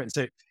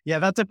 So yeah,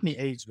 that definitely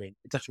aged me.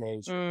 It definitely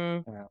aged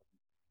me.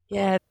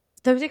 Yeah,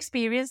 those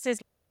experiences,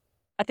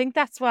 I think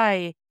that's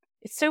why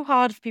it's so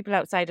hard for people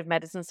outside of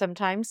medicine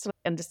sometimes to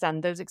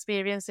understand those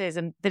experiences.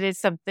 And there is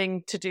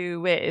something to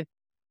do with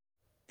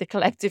the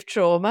collective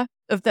trauma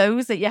of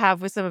those that you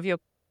have with some of your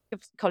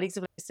colleagues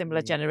of a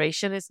similar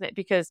generation, isn't it?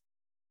 Because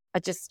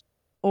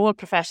all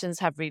professions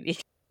have really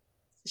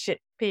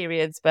shit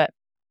periods, but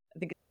I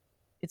think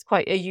it's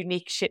quite a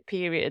unique shit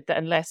period that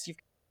unless you've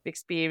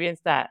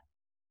experienced that,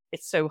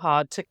 it's so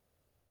hard to.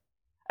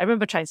 I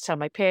remember trying to tell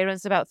my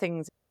parents about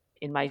things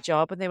in my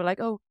job, and they were like,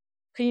 "Oh,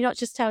 can you not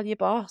just tell your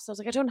boss?" I was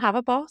like, "I don't have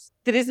a boss.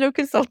 There is no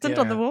consultant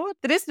on the ward.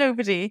 There is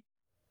nobody."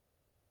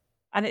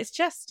 And it's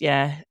just,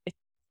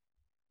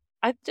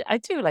 I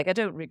do like, I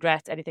don't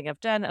regret anything I've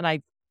done, and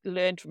I've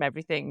learned from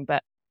everything,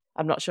 but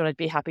I'm not sure I'd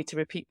be happy to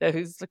repeat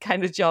those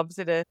kind of jobs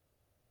in a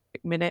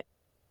quick minute.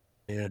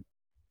 Yeah,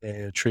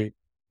 true.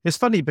 It's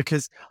funny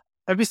because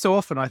every so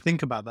often I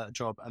think about that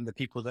job and the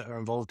people that are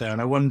involved there, and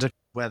I wonder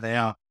where they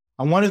are.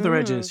 And one of the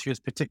regs who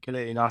was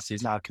particularly nasty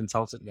is now a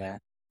consultant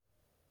there.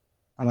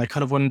 And I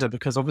kind of wonder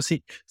because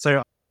obviously,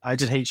 so I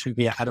did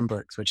HPB at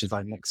Addenbrooke's, which is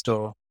like next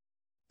door.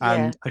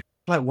 And I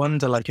like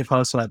wonder like if I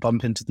was to like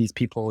bump into these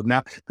people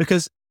now,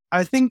 because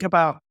I think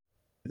about,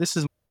 this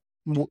is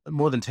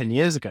more than 10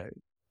 years ago,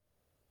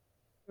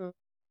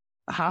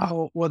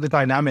 what the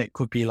dynamic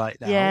would be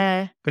like now.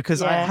 Yeah.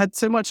 Because I had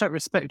so much like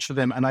respect for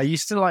them. And I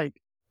used to like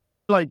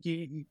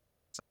you,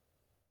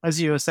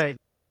 as you were saying,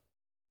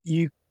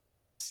 you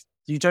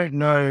don't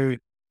know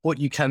what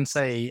you can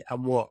say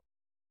and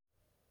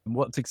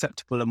what's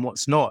acceptable and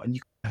what's not. And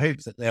you hope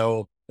that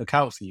they'll look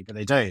out for you, but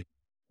they don't.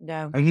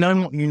 No. And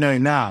knowing what you know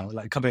now,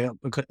 like coming up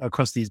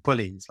across these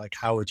bullies, like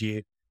how would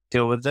you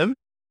deal with them?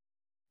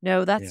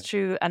 No, that's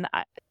true. And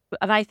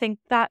I think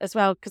that as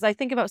well, because I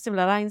think about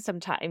similar lines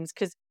sometimes,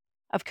 because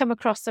I've come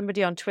across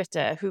somebody on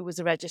Twitter who was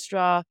a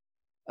registrar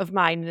of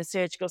mine in a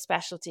surgical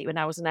specialty when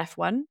I was an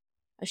F1.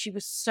 And she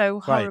was so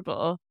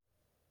horrible,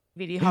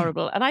 really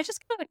horrible. And I just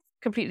kind of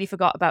completely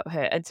forgot about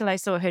her until I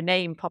saw her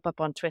name pop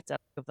up on Twitter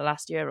over the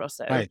last year or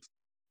so. Right.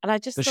 And I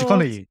just Does thought, she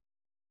follow you?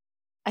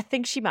 I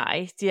think she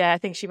might. Yeah, I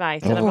think she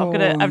might. And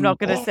I'm not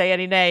gonna say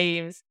any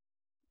names.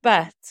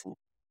 But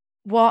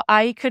what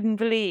I couldn't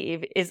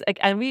believe is,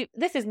 and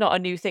this is not a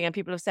new thing, and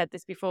people have said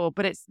this before,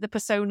 but it's the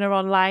persona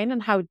online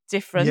and how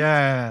different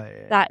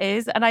that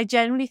is. And I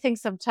genuinely think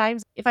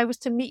sometimes if I was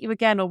to meet you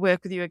again or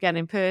work with you again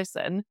in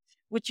person,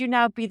 would you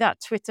now be that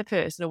Twitter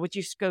person, or would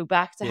you go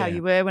back to how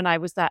you were when I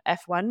was that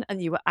F1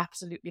 and you were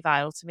absolutely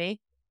vile to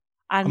me?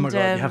 And, oh my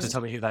God, you have to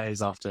tell me who that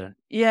is after.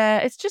 Yeah,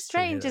 it's just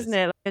strange, isn't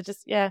it?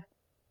 Like,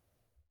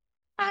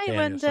 I fair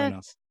wonder.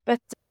 enough. But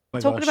Oh my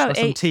talking gosh, about that's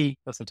some tea.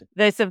 That's some tea.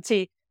 there's some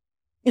tea.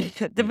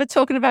 We're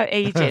talking about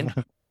aging.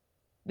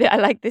 I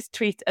like this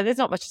tweet, and there's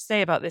not much to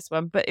say about this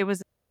one, but it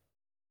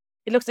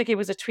looks like it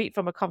was a tweet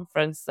from a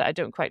conference that I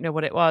don't quite know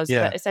what it was,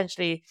 Yeah. but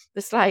essentially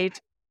the slide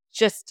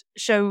just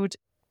showed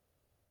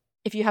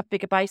if you have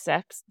bigger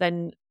biceps,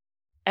 then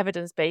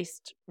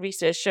evidence-based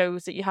research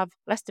shows that you have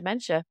less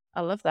dementia.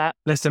 I love that.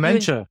 Less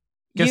dementia.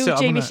 You, what?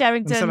 Jamie I'm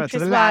sending Sherrington, that to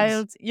Chris the lads.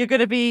 Wilde, you're going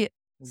to be,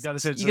 Gotta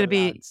send it to you're going to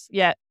the be, lads.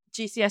 yeah,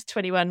 GCS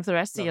 21 for the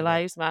rest of your Love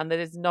it. lives, man. There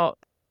is no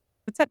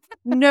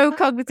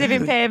cognitive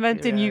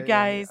impairment in you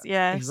guys.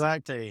 Yeah.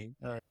 Exactly.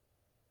 Yeah,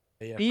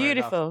 fair enough.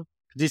 Beautiful.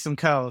 Do some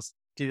curls.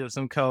 Do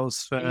some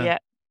curls for. Yeah.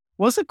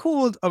 What's it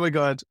called? Oh my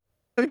god!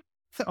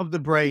 Of the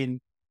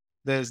brain,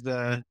 there's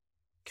the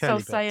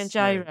curly Sulci and bits.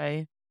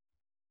 gyri.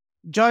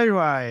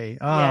 Gyri.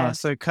 Yeah,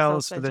 So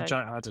curls sulci, for the gyri.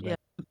 gyri. I don't know.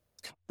 Yeah.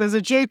 There's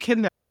a joke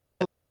in there.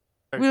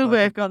 We'll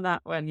work on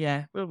that one.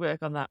 Yeah, we'll work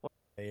on that one.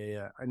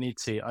 Yeah. I need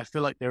to. I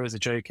feel like there is a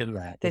joke in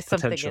there. There's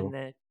something in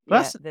there.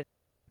 That's- Yeah,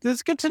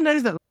 It's good to know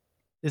that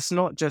it's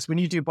not just when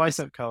you do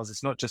bicep curls.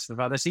 It's not just the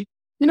vanity.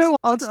 You know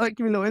what? I'll give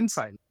you a little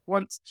insight.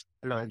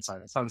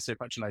 It sounds so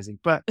patronizing,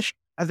 but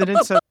as an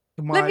insight,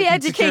 let me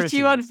educate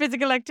you on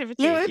physical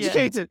activity. Yeah,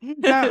 educated.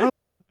 Yeah,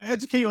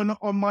 educate you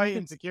on my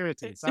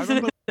insecurities. I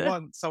remember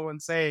once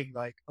someone saying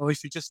like, "Oh,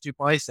 if you just do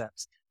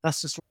biceps,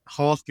 that's just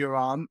half your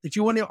arm. If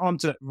you want your arm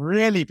to look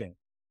really big,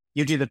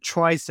 you do the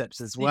triceps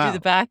as well. You do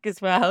the back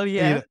as well.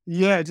 Yeah.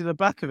 Yeah, do the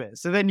back of it.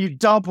 So then you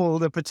double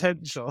the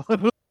potential.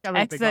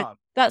 Excellent.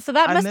 That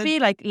must be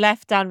like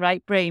left and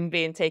right brain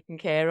being taken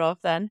care of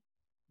then.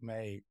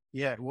 Mate,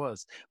 yeah, it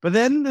was. But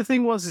then the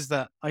thing is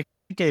that I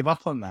gave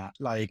up on that,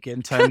 like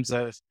in terms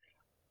of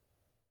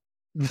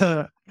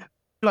like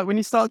when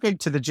you start going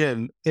to the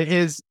gym, it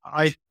is,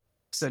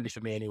 certainly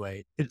for me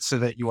anyway, it's so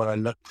that you want to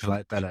look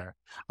like better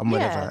and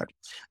whatever,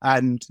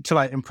 and to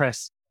like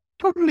impress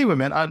probably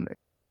women and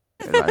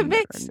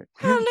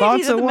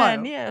ladies or the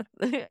men, yeah.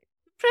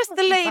 Impress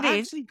the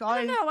ladies. Actually,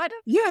 guys, I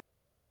don't. Yeah.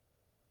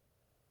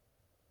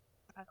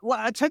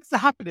 What tends to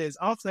happen is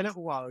after a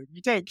little while,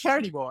 you don't care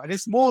anymore, and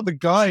it's more the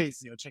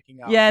guys you're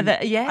checking out. Yeah,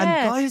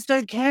 and guys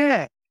don't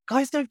care.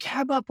 Guys don't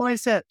care about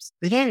biceps.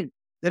 They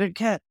don't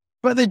care,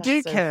 but they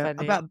do care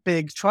about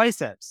big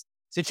triceps.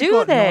 So if you've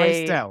got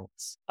nice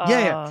delts,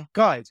 yeah,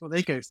 guys, what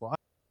they go for.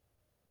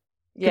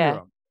 Yeah,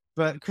 wrong,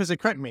 but because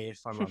correct me if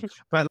I'm wrong,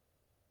 but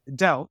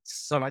delts,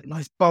 so like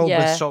nice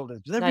bulbous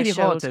shoulders, they're nice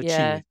really hard to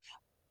achieve,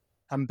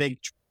 and big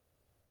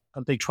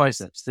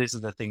triceps. These are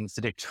the things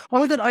to do. Oh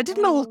my god, I did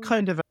a little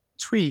kind of a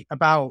tweet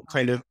about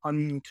kind of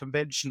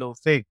unconventional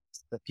things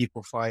that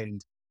people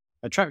find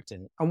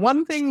attractive, and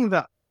one thing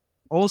that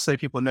also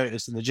people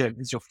notice in the gym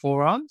is your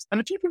forearms, and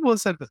a few people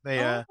have said that they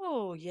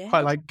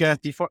quite like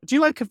girthy do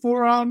you like a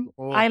forearm?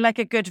 Or I like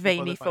a good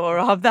veiny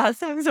forearm. That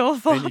sounds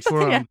awful. Veiny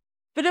forearm. Yeah.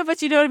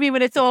 But you know what I mean,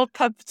 when it's all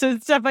pumped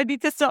and stuff, I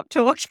need to stop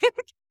talking.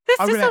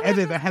 I'm going to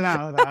edit the hell out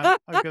of that.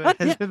 I'm going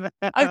to edit the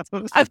hell out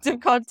of that. Out of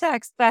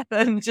context,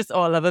 Bethan, just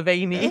all of a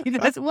veiny.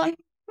 That's one.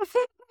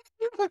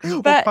 But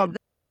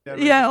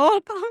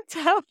all pumped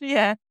out.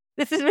 Yeah.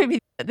 This is maybe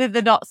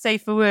the not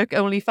safe for work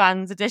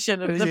OnlyFans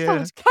edition of the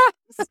podcast.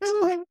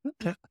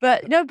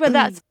 but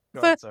that's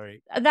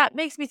that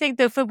makes me think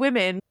though, for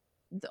women,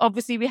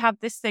 obviously we have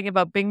this thing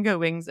about bingo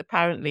wings.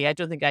 Apparently, I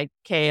don't think I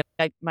care.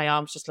 My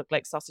arms just look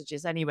like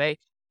sausages anyway.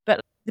 But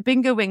the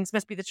bingo wings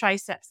must be the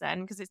triceps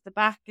then, because it's the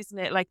back, isn't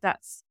it? Like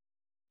that's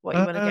what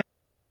you want to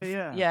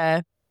get.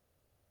 Yeah.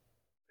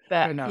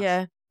 But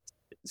yeah.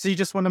 So you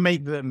just want to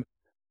make them.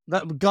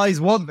 That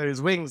guys want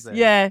those wings. Then.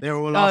 Yeah. They're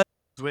all after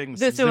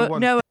wings.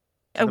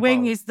 A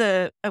wing is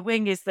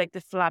like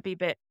the flabby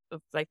bit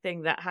of like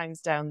thing that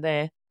hangs down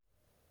there.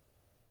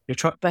 Your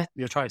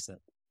tricep.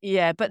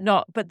 Yeah, but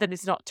then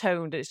it's not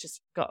toned. It's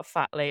just got a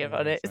fat layer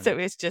on it, so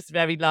it's just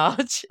very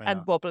large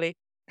and wobbly.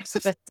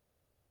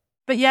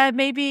 But yeah,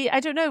 maybe I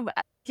don't know.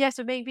 Yeah,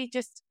 so maybe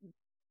just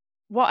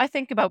what I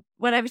think about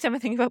every time I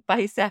think about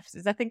biceps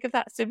is I think of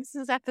that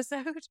Simpsons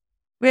episode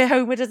where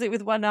Homer does it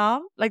with one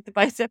arm, like the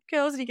bicep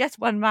curls, and he gets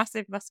one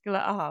massive muscular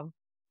arm,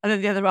 and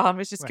then the other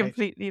arm is just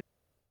completely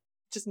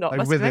just not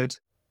muscular. Withered.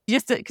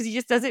 Because he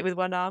just does it with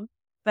one arm.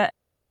 But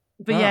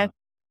yeah,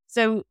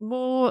 so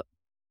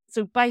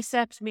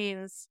biceps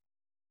means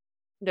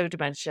no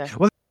dementia.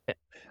 Well,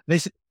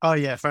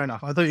 fair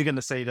enough. I thought you were going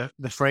to say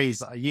the phrase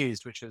that I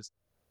used, which is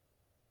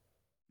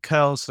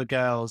curls for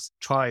girls,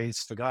 tries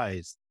for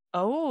guys.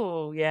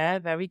 Oh, yeah,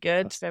 very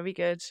good, very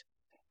good.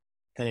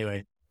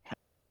 Anyway,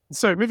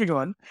 so moving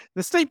on,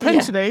 the state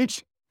pension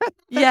age. back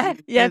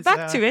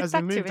to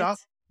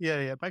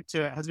it. Back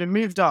to it. Has been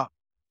moved up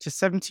to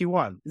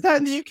 71. Is that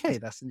in the UK?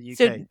 That's in the UK.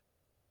 So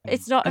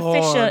it's not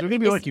official. We're going to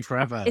be working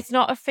forever. It's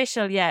not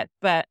official yet,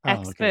 but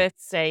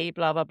experts say,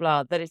 blah, blah,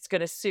 blah, that it's going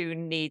to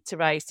soon need to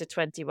rise to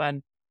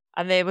 21.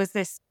 And there was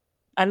this,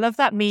 I love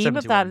that meme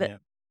of that.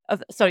 Yeah.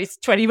 Sorry, it's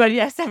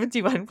 21,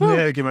 71.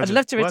 Yeah, I'd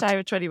love to retire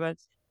at 21.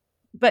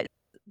 But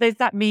there's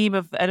that meme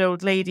of an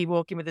old lady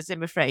walking with a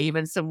Zimmer frame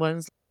and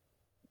someone's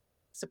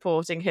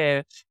supporting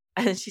her.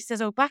 And she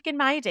says, back in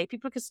my day,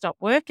 people could stop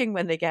working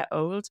when they get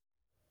old.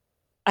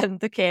 And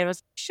the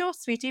carer's, sure,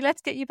 sweetie,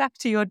 let's get you back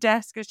to your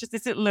desk. It's just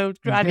this little old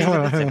granny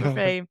with a timber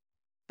frame.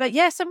 But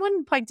yeah,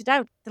 someone pointed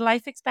out the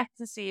life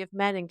expectancy of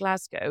men in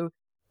Glasgow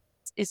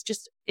is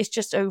just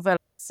over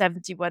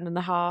 71 and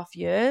a half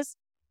years.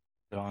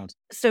 God.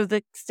 So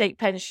the state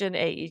pension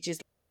age is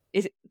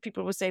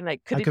people were saying,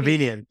 like, could it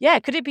convenient.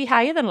 could it be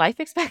higher than life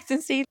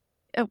expectancy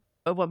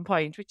at one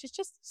point, which is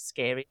just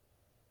scary,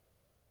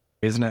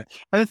 isn't it?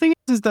 And the thing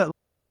is that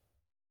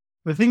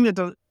the thing that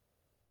does,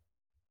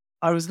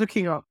 I was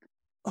looking up,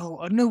 I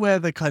don't know where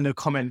the kind of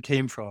comment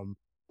came from,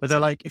 but they're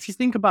like, if you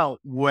think about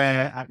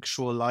where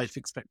actual life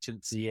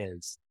expectancy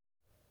is,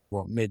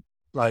 mid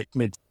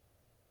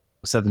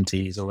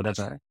 70s or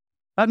whatever,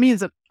 that means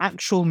that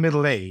actual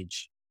middle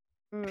age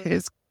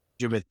is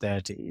your mid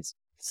 30s.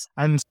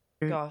 And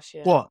gosh,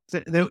 yeah. what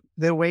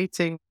they're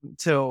waiting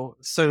till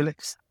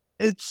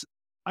it's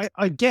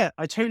I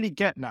totally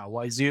get now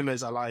why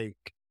Zoomers are like,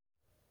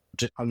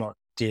 I'm not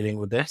dealing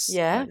with this.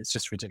 Yeah, it's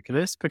just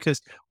ridiculous,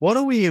 because what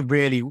are we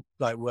really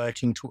like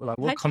working to, like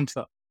what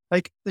comfort,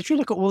 like if you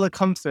look at all the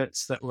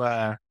comforts that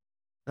were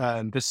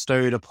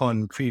bestowed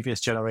upon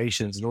previous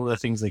generations and all the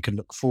things they can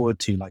look forward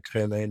to, like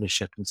home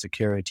ownership and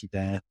security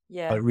there,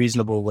 like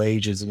reasonable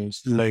wages and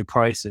low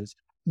prices.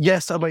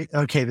 Yes, I'm like,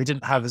 okay, they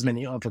didn't have as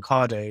many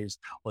avocados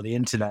or the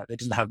internet, they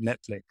didn't have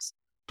Netflix,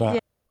 but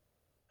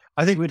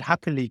I think we'd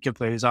happily give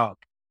those up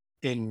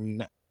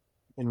in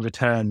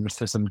return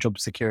for some job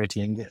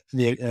security and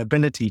the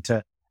ability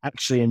to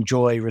actually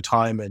enjoy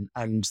retirement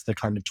and the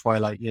kind of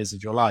twilight years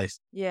of your life.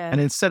 Yeah. And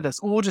instead, that's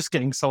all just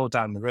getting sold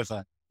down the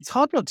river. It's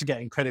hard not to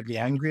get incredibly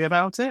angry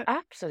about it.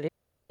 Absolutely.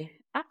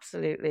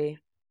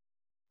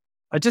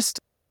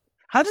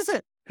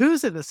 Who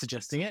is it that's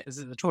suggesting it? Is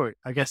it the Tory?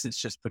 I guess it's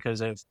just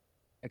because of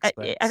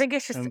experts. I think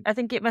it's just, I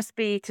think it must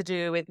be to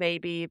do with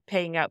maybe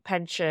paying out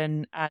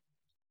pension and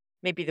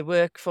maybe the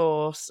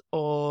workforce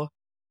or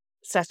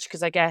such,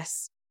 because I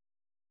guess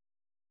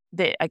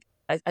I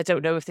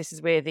don't know if this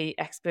is where the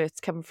experts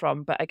come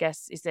from, but I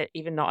guess, is there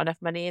even not enough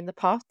money in the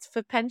pot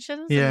for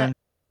pensions? Yeah.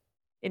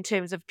 In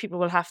terms of people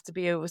will have to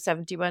be over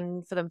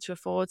 71 for them to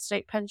afford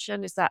state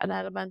pension. Is that an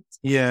element?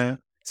 Yeah.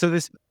 So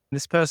this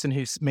person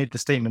who made the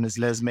statement is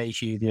Les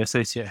Mayhew, the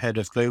Associate Head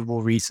of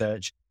Global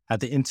Research at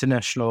the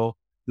International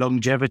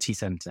Longevity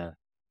Centre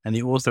and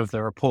the author of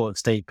the report,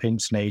 State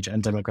Pension Age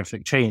and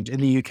Demographic Change. In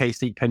the UK,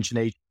 state pension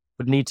age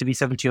would need to be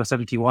 70 or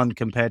 71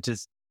 compared to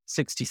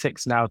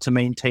 66 now to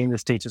maintain the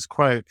status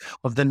quo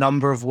of the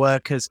number of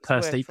workers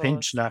per state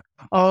pensioner.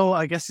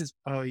 I guess as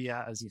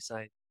you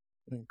say.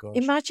 Oh, gosh.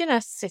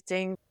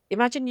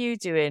 Imagine you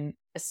doing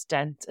a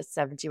stent at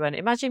 71.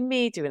 Imagine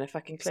me doing a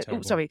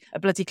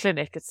bloody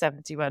clinic at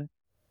 71.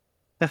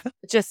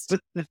 Just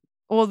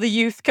all the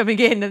youth coming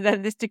in and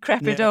then this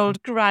decrepit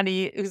old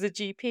granny who's a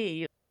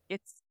GP.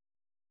 It's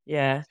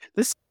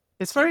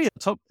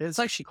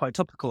actually quite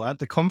topical. At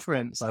the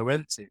conference I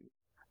went to,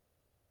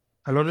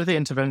 a lot of the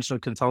interventional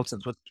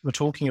consultants were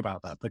talking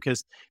about that,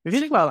 because if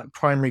you think about like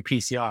primary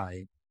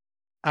PCI,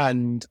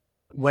 and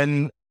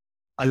when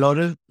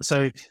there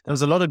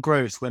was a lot of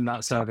growth when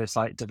that service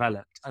like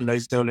developed, and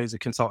there were loads of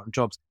consultant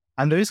jobs,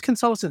 and those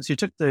consultants who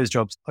took those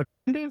jobs are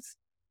kind of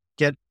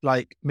get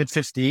like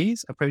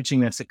mid-50s, approaching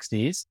their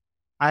 60s,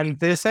 and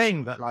they're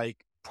saying that like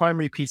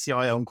primary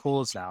PCI on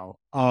calls now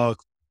are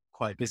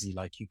quite busy.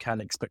 Like you can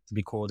expect to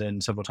be called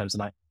in several times a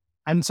night,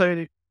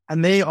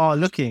 and they are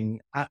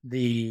looking at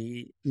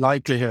the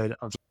likelihood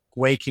of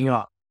waking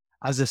up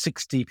as a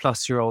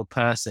 60-plus-year-old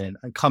person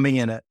and coming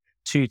in at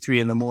 2-3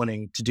 in the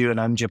morning to do an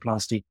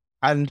angioplasty.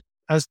 And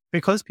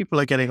because people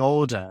are getting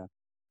older,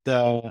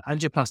 the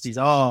angioplasties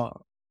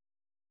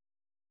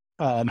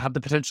have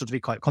the potential to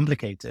be quite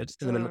complicated.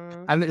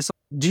 And it's,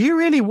 do you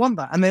really want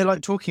that? And they're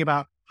like talking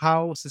about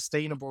how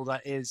sustainable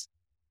that is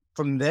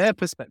from their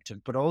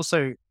perspective, but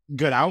also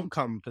good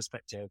outcome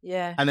perspective.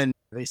 Yeah. And then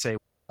they say,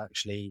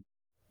 actually,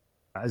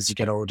 as you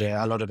get older,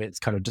 a lot of it's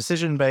kind of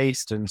decision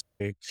based, and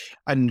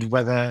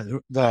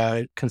whether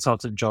the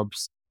consultant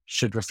jobs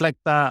should reflect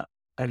that.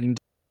 And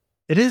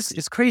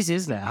it's crazy,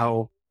 isn't it?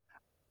 How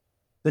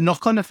the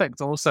knock-on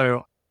effect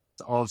also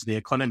of the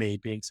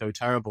economy being so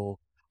terrible,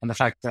 and the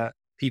fact that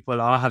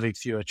people are having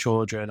fewer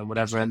children and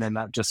whatever, and then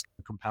that just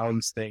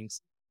compounds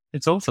things.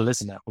 It's awful,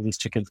 isn't it? All these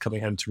chickens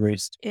coming home to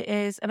roost. It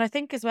is. And I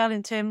think as well,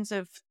 in terms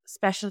of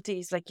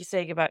specialties, like you're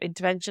saying about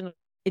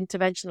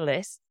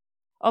interventionalists,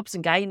 obs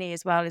and gynae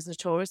as well is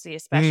notoriously a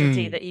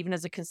specialty that even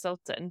as a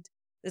consultant,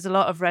 there's a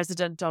lot of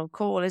resident on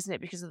call, isn't it?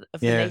 Because of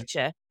the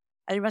nature.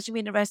 And imagine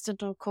being a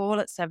resident on call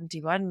at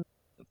 71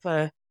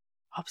 for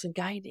obs and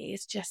gynae.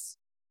 It's just,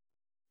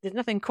 there's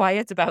nothing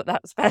quiet about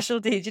that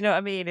specialty. Do you know what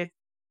I mean?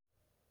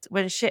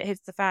 When shit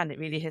hits the fan, it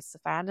really hits the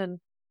fan. And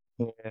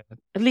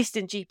at least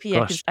in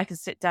GP, I can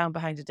sit down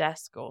behind a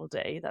desk all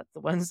day. That's the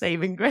one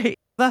saving grace.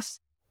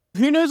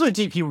 Who knows what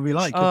GP will be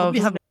like? You'll probably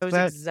have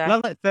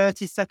like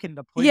 30-second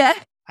appointment. Yeah.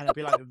 And it'll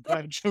be like a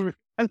virtual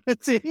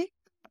reality.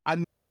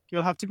 And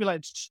you'll have to be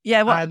like...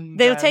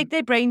 they'll take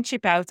their brain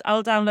chip out.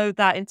 I'll download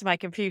that into my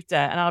computer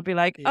and I'll be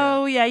like,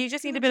 you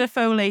just need a bit of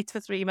folate for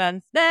 3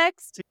 months.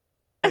 Next.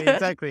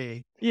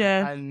 Exactly.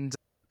 Yeah. And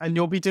and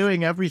you'll be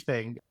doing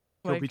everything.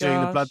 You'll be doing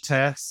the blood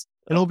tests.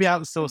 It'll all be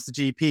outsourced to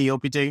GP. You'll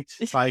be doing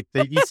like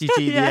the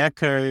ECG, the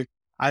echo,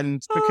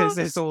 and because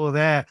it's all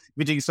there,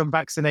 we're doing some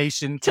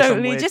vaccination.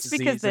 Totally, just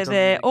because they're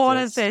there, all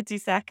in 30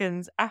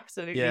 seconds.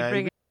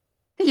 Absolutely,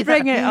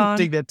 bring it on.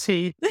 Doing their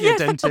teeth, your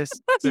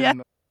dentist.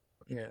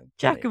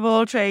 Jack of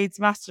all trades,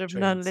 master of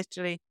none,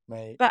 literally.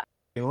 Mate. But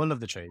all of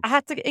the trades. I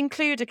had to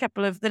include a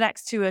couple of the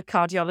next two are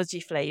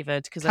cardiology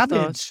flavoured because I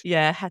thought,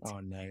 had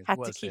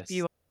to keep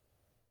you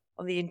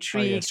on the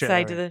intrigue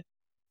side of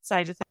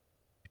things.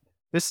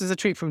 This is a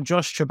tweet from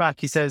Josh Trebek.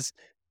 He says,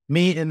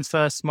 "Me in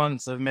first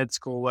months of med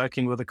school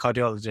working with a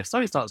cardiologist."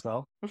 Oh, he starts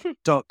well.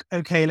 Doc,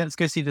 okay, let's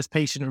go see this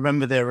patient.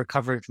 Remember they're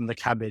recovering from the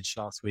cabbage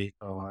last week.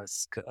 Oh,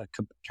 it's a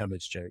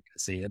cabbage joke. I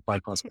see, a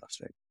bypass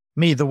joke.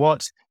 Me, the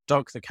what?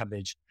 Doc, the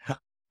cabbage.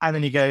 And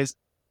then he goes,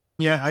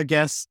 yeah, I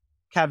guess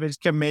cabbage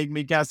can make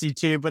me gassy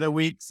too, but a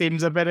week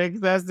seems a bit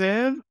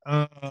excessive.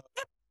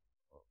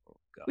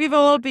 We've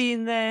all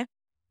been there.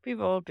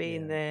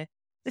 There.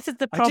 This is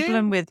the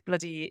problem with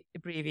bloody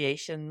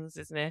abbreviations,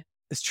 isn't it?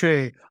 It's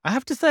true. I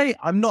have to say,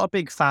 I'm not a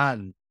big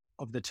fan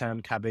of the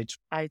term cabbage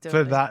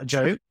that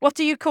joke. What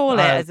do you call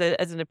it as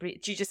an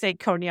abbreviation? Do you just say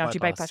coronary artery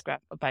bypass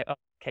graft?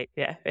 Okay,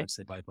 yeah. I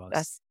say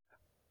bypass.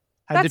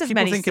 That's if as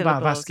people many think syllables,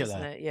 about vascular,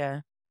 isn't it?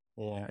 Yeah.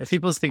 If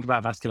people think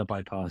about vascular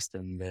bypass,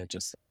 then they're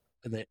just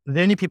the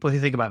only people who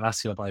think about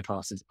vascular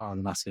bypasses are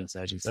the vascular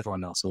surgeons.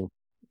 Everyone else will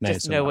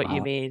know what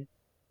you mean.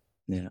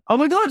 Yeah. Oh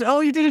my God. Oh,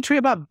 you did a tweet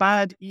about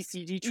bad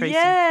ECG tracing.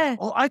 Yeah.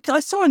 Oh, I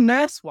saw a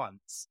nurse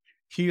once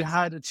who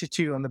had a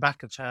tattoo on the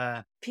back of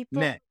her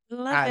neck.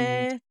 Love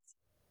it.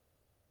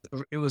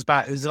 It was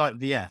bad. It was like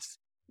the F.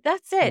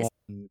 That's it.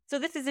 So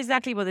this is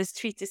exactly what this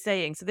tweet is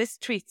saying. So this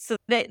tweet,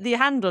 the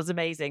handle's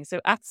amazing.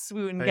 So at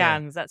Swoon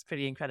Gans, that's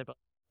pretty incredible.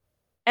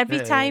 Every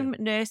time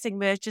nursing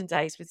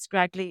merchandise with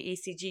scraggly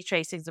ECG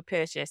tracings are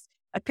purchased,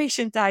 a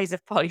patient dies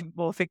of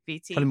polymorphic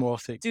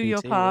VT. Do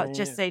your part,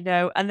 just say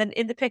no. And then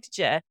in the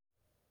picture,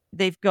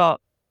 they've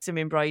got some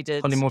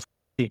embroidered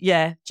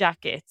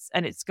jackets,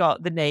 and it's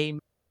got the name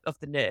of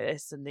the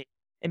nurse and the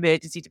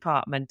emergency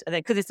department. And then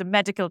because it's a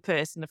medical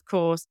person, of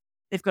course,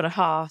 they've got a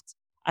heart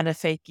and a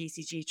fake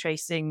ECG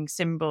tracing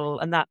symbol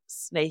and that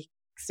snake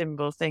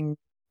symbol thing.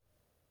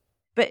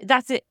 But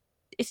that's it.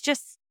 It's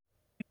just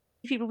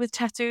people with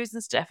tattoos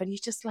and stuff, and you're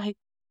just like,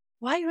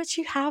 why would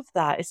you have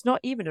that? It's not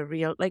even a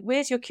real, like,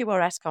 where's your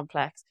QRS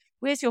complex?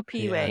 Where's your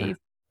P wave?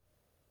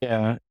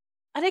 Yeah.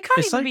 And it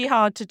can't even be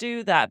hard to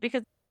do that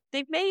because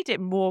they've made it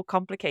more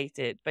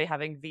complicated by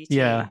having VT.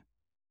 Yeah.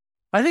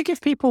 I think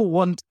if people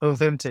want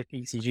authentic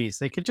ECGs,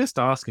 they could just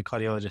ask a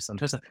cardiologist on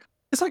Twitter.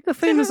 It's like the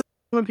thing is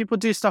when people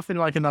do stuff in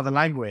like another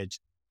language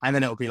and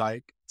then it'll be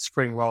like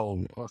spring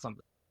roll or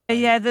something.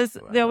 Yeah,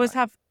 there was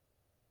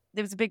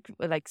a big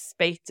like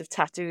spate of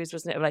tattoos,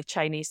 wasn't it? Of like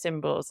Chinese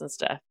symbols and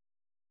stuff.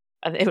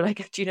 And they were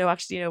like, do you know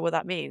what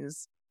that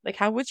means? Like,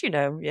 how would you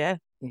know? Yeah.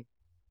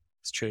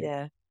 It's true.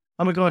 Yeah.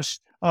 Oh my gosh.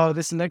 Oh,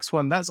 this next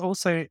one. That's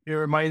also, it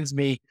reminds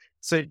me.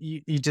 So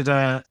you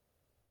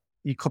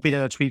copied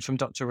a tweet from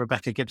Dr.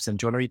 Rebecca Gibson.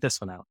 Do you want to read this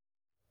one out?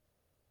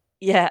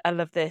 Yeah, I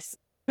love this.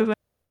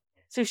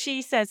 So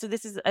she says, so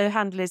this is, her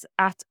handle is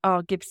at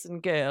our Gibson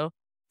girl.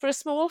 For a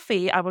small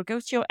fee, I will go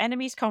to your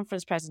enemy's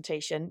conference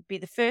presentation, be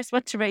the first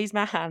one to raise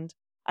my hand,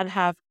 and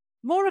have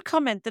more a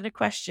comment than a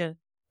question.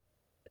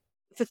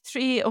 For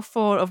 3 or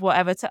 4 of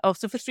whatever, so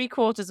for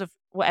 3/4 of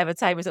whatever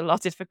time is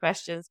allotted for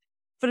questions.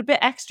 For a bit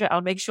extra,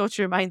 I'll make sure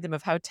to remind them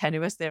of how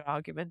tenuous their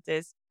argument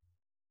is.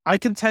 I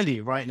can tell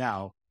you right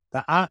now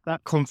that at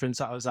that conference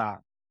that I was at,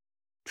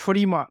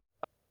 pretty much,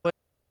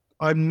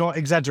 I'm not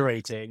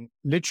exaggerating,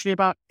 literally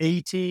about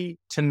 80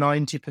 to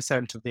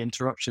 90% of the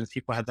interruptions,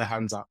 people had their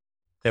hands up.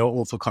 They were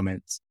all for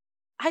comments.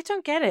 I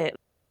don't get it.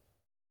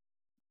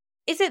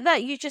 Is it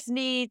that you just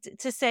need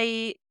to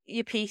say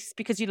your piece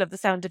because you love the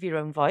sound of your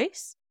own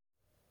voice?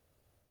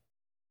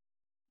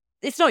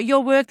 It's not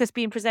your work that's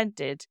being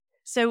presented.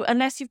 So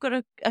unless you've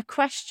got a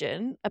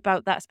question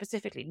about that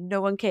specifically,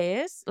 no one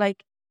cares.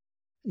 Like,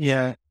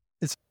 yeah,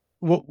 it's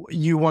what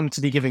you want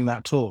to be giving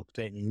that talk,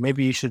 don't you?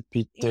 Maybe you should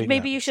be doing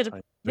maybe you should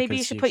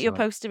put your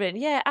poster in.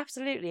 Yeah,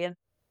 absolutely.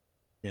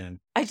 And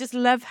I just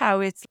love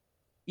how it's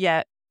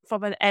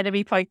from an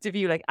enemy point of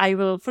view. Like, I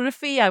will, for a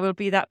fee, I will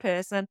be that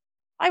person.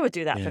 I would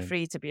do that for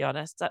free, to be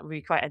honest. That would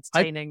be quite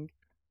entertaining.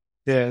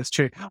 It's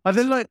true. I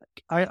feel like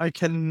I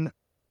can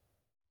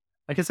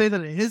say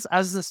that it is,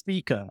 as a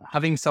speaker,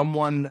 having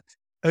someone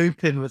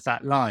open with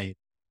that line,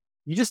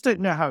 you just don't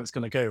know how it's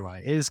going to go,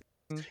 right? Is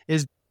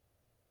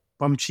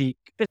bum cheek,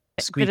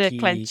 squeaky, bit of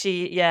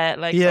clenchy,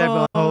 like,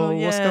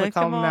 what's going to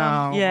come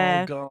now?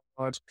 Yeah. Oh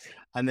God.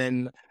 And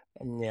then,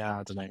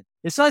 I don't know.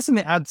 It's nice when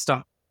they add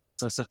stuff.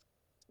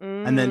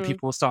 And then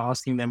people start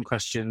asking them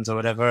questions or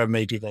whatever, and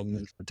maybe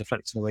then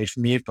deflecting away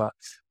from you. But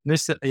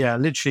this,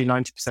 literally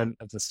 90%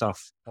 of the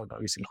stuff of the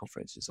recent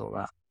conference is all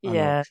that.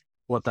 Yeah.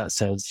 What that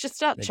says. Just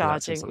start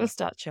charging. We'll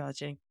start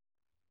charging.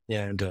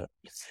 Yeah, and do it.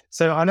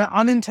 So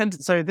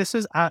unintended. So this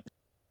was at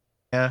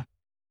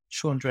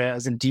Chandrea,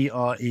 as in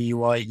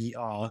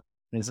DREYER.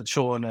 It's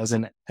Sean as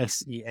in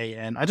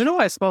Sean. I don't know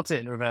why I spelled it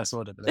in reverse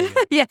order, but there you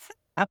go. Yes.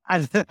 I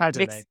don't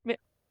know.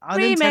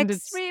 Unintended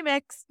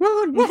Remix.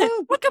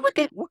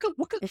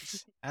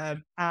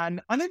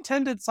 An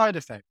unintended side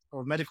effect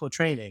of medical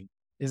training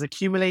is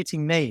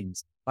accumulating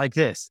names like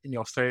this in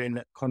your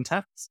phone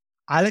contacts.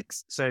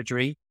 Alex,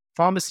 surgery.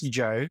 Pharmacy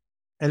Joe.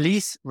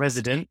 Elise,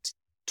 resident.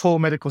 Tall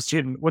medical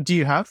student. What do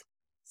you have?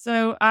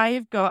 So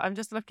I'm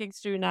just looking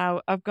through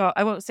now.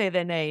 I won't say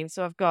their name.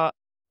 So I've got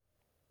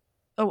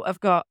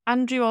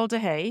Andrew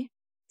Alderhay.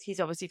 He's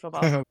obviously from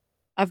Oxford.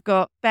 I've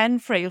got Ben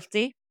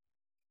Frailty.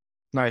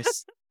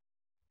 Nice.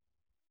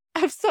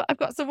 I've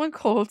got someone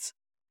called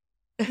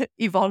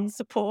Yvonne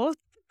Support.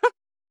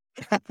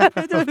 I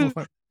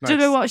don't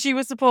know what she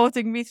was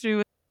supporting me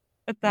through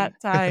at that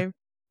time.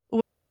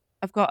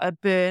 I've got a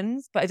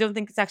Burns, but I don't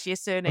think it's actually a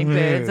surname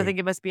Burns. I think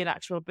it must be an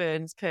actual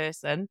Burns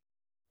person.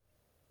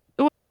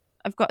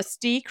 I've got a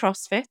Steve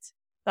CrossFit.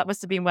 That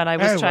must have been when I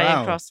was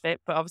trying CrossFit,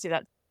 but obviously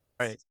that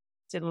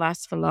didn't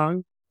last for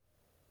long.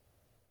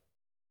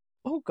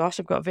 Oh gosh,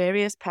 I've got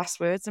various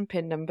passwords and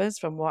PIN numbers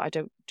from what I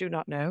do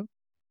not know.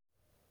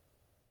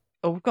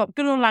 Oh, we've got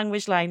good old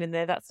language line in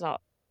there. That's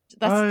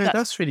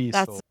really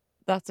useful.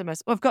 That's a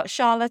must. I've got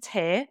Charlotte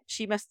Hair.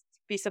 She must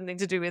be something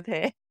to do with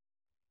hair.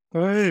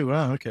 Oh,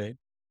 wow, okay.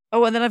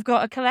 Oh, and then I've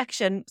got a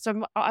collection.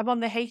 So I'm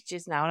on the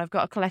H's now, and I've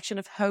got a collection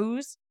of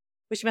hoes,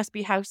 which must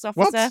be house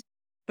officer. What?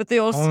 But they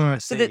also,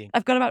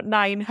 I've got about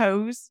 9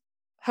 hoes.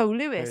 Ho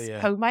Lewis,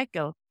 Ho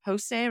Michael, Ho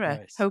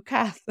Sarah, Ho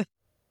Kath.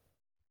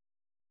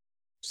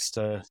 Just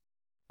a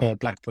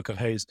black book of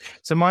hoes.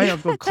 So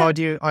I've got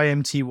cardio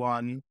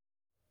IMT1.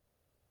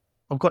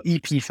 I've got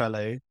EP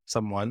fellow,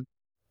 someone.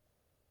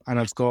 And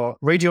I've got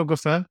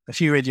radiographer, a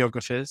few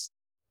radiographers.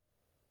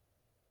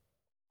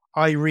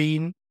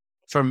 Irene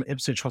from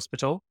Ipswich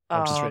Hospital.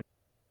 Good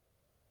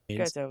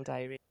old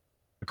Irene.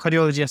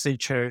 Cardiology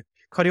SHO.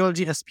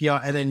 Cardiology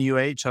SPR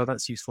NNUH. Oh,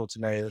 that's useful to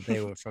know that they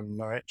were from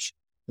Norwich,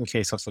 in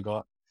case I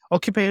forgot.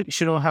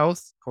 Occupational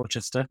health,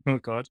 Colchester. Oh,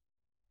 God.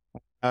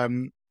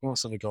 What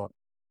else have we got?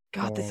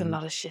 God, there's a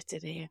lot of shit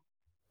in here.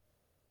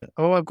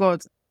 I've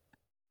got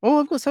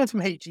someone from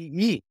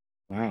HEE.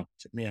 Wow.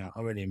 Yeah,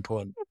 I'm really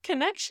important.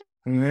 Connection.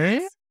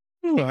 I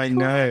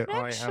know.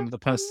 I am the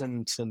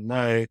person to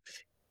know.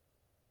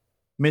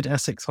 Mid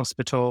Essex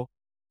Hospital,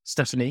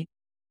 Stephanie.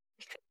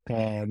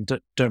 Don't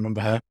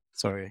remember her.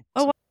 Sorry.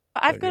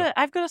 I've got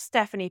a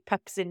Stephanie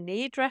Pups in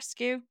Need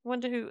Rescue. I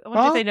wonder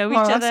if they know each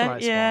other.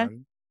 That's a nice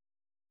one.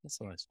 That's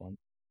a nice one.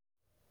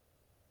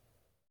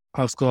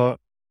 I've got.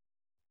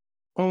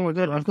 Oh my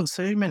God! I've got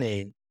so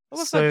many.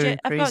 I've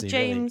got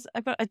James.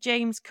 I've got a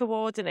James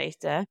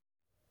coordinator,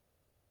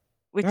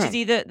 which is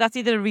either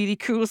a really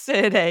cool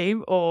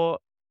surname or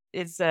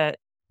was a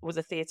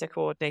theatre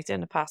coordinator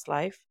in a past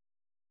life.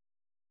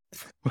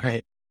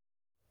 Right.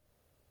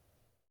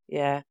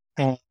 Yeah.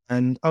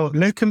 And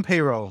locum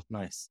payroll,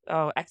 nice.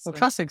 Oh, excellent.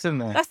 Classics, isn't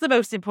there? That's the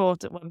most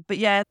important one. But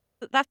yeah,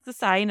 that's the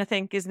sign, I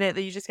think, isn't it?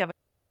 That you just have a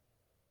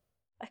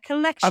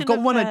collection. I've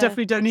got one I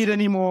definitely don't need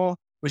anymore,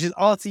 which is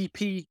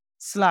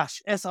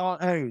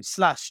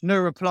RTP/SRO/no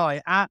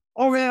reply at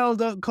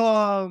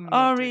Oriel.com.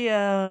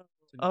 Oriel.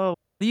 Oh,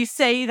 you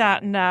say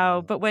that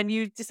now, but when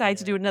you decide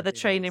to do another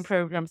training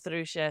program,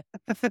 Tharusha,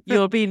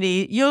 you'll be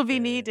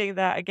needing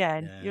that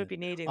again. Yeah. You'll be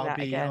needing that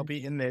again. I'll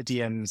be in their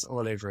DMs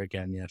all over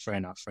again. Yeah, fair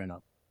enough.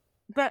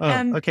 But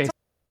okay.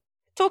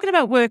 Talking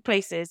about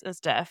workplaces and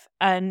stuff,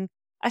 and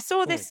I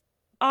saw this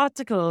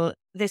article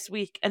this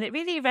week, and it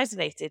really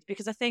resonated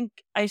because I think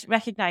I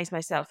recognise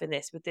myself in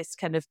this with this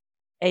kind of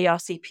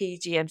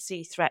ARCP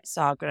GMC threat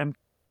saga I'm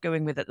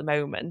going with at the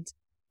moment.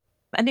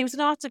 And it was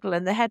an article,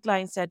 and the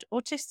headline said,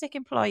 "Autistic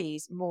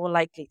employees more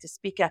likely to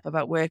speak up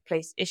about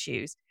workplace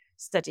issues.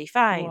 Study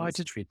finds." Oh, I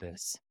did read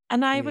this.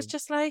 And I was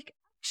just like,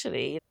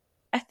 actually,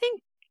 I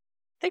think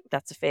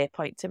that's a fair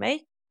point to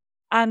make.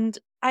 And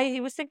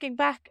I was thinking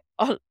back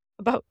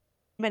about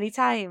many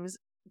times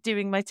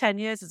during my 10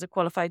 years as a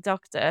qualified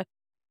doctor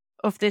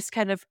of this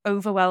kind of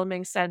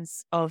overwhelming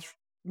sense of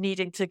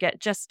needing to get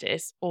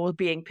justice or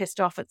being pissed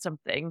off at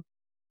something,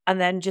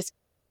 and then just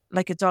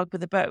like a dog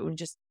with a bone,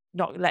 just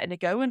not letting it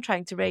go and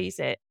trying to raise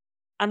it.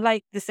 And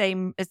like the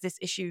same as this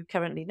issue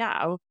currently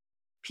now,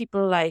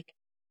 people like,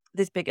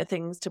 there's bigger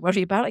things to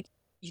worry about. Like,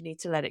 you need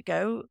to let it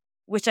go,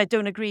 which I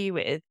don't agree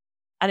with.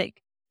 And it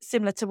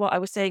similar to what I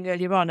was saying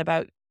earlier on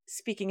about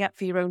speaking up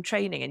for your own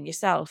training and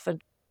yourself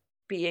and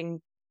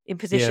being in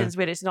positions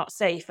where it's not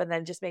safe, and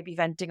then just maybe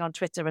venting on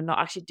Twitter and not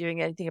actually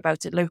doing anything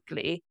about it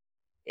locally.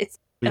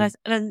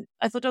 And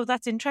I thought, oh,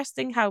 that's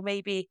interesting how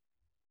maybe,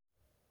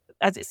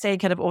 as it's saying,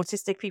 kind of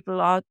autistic people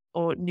are,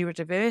 or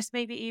neurodiverse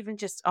maybe even,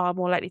 just are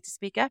more likely to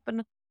speak up.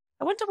 And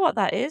I wonder what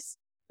that is.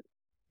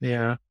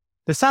 Yeah.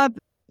 The sad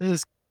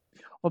is,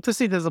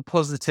 obviously there's a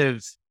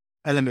positive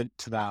element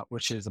to that,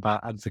 which is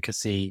about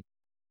advocacy.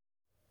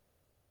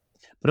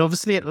 But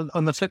obviously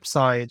on the flip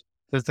side,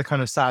 there's the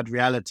kind of sad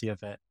reality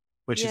of it,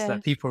 which is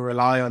that people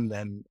rely on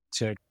them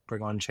to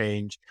bring on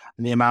change.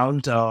 And the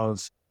amount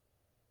of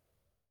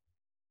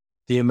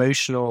the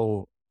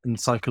emotional and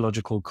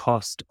psychological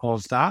cost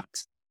of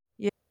that,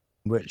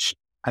 which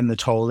and the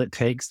toll it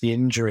takes, the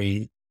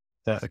injury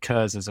that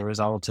occurs as a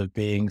result of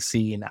being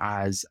seen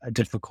as a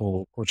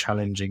difficult or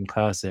challenging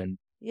person.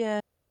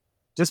 Yeah.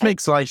 Just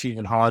makes life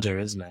even harder,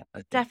 isn't it?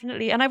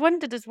 Definitely. And I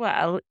wondered as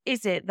well,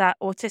 is it that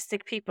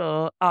autistic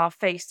people are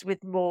faced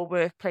with more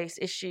workplace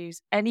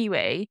issues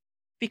anyway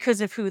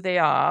because of who they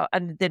are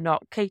and they're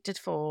not catered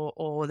for,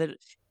 or that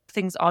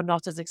things are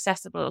not as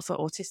accessible for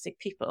autistic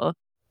people?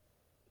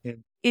 Yeah.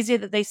 Is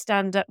it that they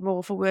stand up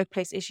more for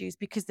workplace issues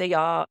because they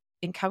are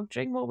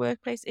encountering more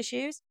workplace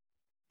issues?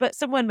 But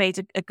someone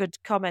made a good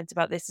comment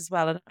about this as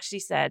well and actually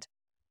said,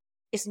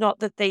 it's not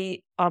that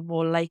they are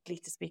more likely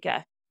to speak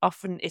up.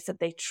 Often it's that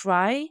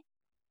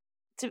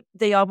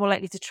they are more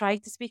likely to try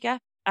to speak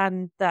up,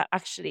 and that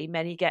actually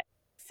many get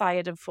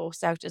fired and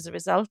forced out as a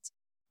result,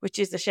 which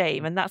is a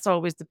shame. And that's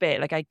always the bit,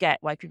 like, I get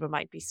why people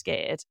might be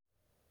scared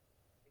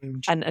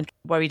and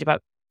worried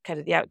about kind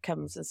of the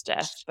outcomes and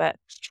stuff. But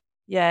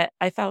yeah,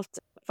 I felt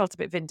a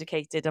bit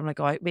vindicated. I'm like,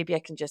 oh, maybe I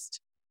can just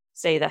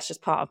say that's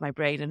just part of my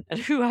brain and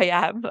who I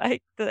am.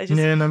 Like, that I just,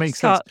 Yeah, that makes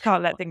sense.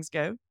 Can't let things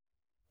go.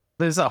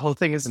 There's that whole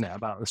thing, isn't it,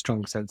 about a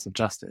strong sense of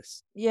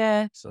justice?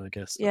 Yeah. So I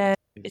guess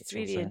It's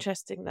really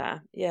interesting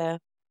there. Yeah.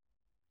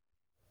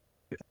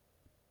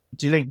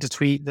 Do you link the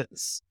tweet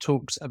that's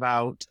talked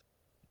about,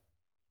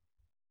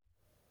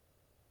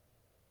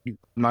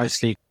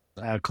 nicely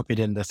copied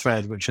in the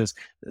thread, which is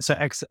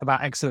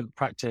about excellent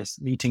practice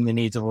meeting the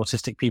needs of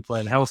autistic people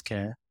in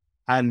healthcare?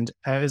 And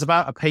it was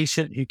about a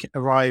patient who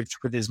arrived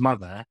with his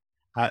mother,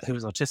 who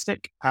was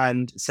autistic,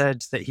 and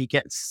said that he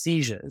gets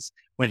seizures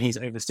when he's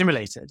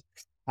overstimulated.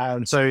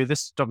 So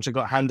this doctor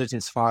got handed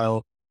his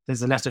file.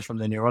 There's a letter from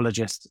the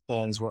neurologist,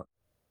 is what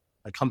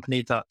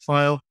accompanied that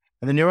file.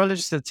 And the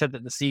neurologist had said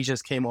that the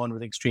seizures came on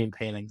with extreme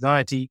pain and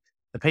anxiety.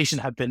 The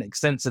patient had been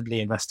extensively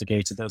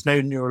investigated. There was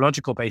no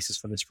neurological basis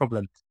for this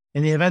problem.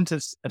 In the event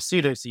of a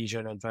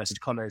pseudo-seizure, in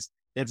inverted commas,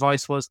 the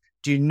advice was,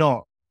 do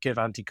not give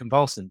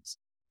anticonvulsants.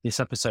 This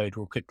episode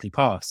will quickly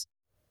pass.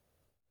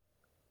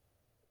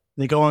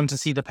 They go on to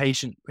see the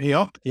patient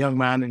re-op, a young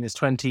man in his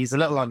 20s, a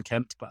little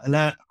unkempt, but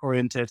alert,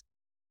 oriented,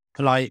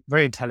 polite,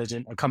 very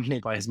intelligent,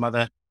 accompanied by his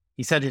mother.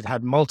 He said he'd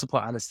had multiple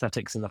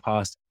anesthetics in the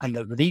past and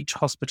that with each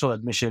hospital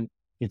admission,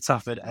 he'd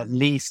suffered at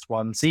least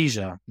one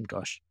seizure.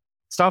 Gosh.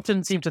 Staff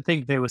didn't seem to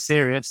think they were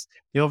serious.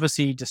 They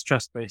obviously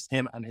distressed both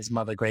him and his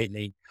mother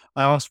greatly.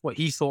 I asked what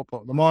he thought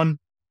brought them on,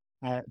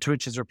 to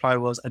which his reply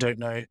was, I don't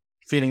know,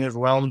 feeling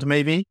overwhelmed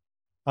maybe.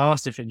 I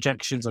asked if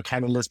injections or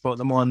cannulas brought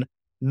them on.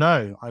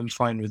 No, I'm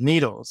fine with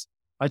needles.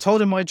 I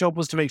told him my job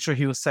was to make sure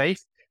he was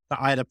safe, that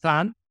I had a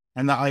plan,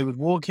 and that I would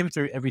walk him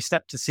through every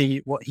step to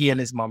see what he and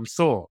his mum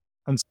saw.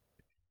 And so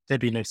there'd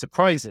be no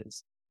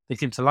surprises. They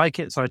seemed to like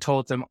it, so I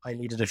told them I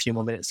needed a few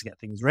more minutes to get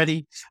things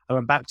ready. I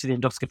went back to the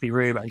endoscopy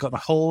room and got the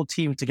whole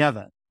team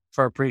together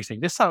for a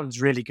briefing. This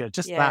sounds really good.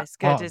 Just that it's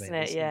part good, of isn't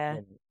it? Yeah.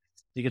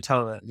 You could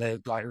tell that they're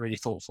like a really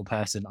thoughtful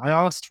person. I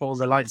asked for all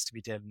the lights to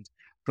be dimmed,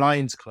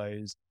 blinds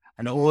closed,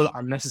 and all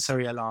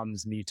unnecessary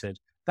alarms muted.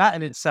 That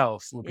in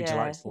itself would be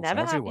delightful for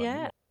everyone.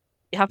 Yeah,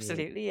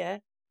 absolutely, yeah.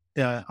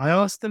 Yeah, I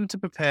asked them to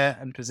prepare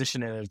and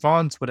position in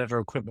advance whatever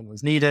equipment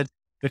was needed,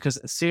 because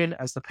as soon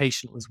as the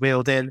patient was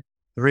wheeled in,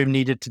 the room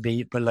needed to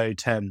be below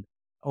 10,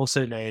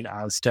 also known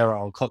as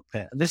sterile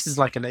cockpit. And this is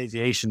like an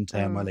aviation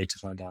term I later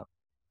found out.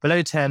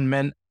 Below 10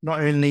 meant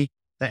not only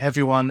that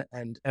everyone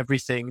and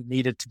everything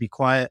needed to be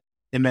quiet,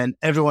 it meant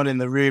everyone in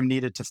the room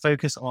needed to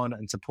focus on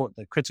and support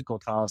the critical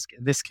task,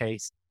 in this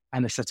case,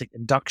 anesthetic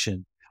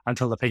induction,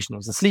 until the patient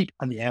was asleep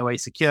and the airway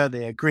secure.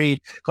 They agreed,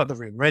 got the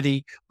room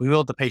ready. We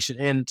wheeled the patient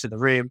into the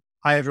room.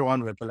 Hi,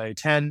 everyone, we're below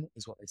 10,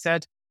 is what they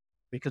said.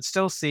 We could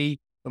still see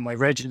when my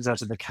reg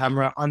inserted the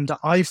camera under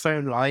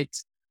iPhone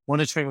lights.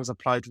 Monitoring was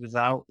applied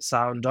without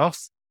sound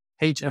off.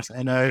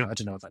 HFNO, I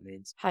don't know what that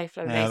means. High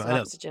flow nasal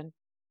oxygen.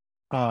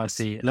 I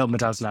see. A little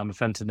midazolam and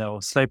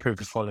fentanyl, slow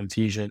propofol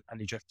infusion, and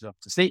he drifted off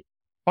to sleep.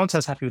 Once I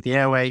was happy with the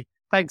airway,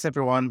 thanks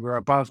everyone, we're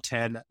above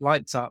 10,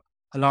 lights up,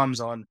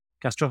 alarms on,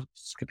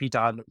 gastroscopy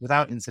done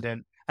without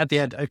incident. At the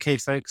end, okay,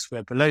 folks,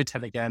 we're below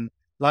 10 again,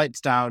 lights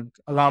down,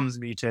 alarms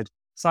muted,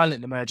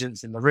 silent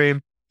emergence in the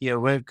room. He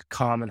awoke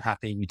calm and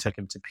happy. We took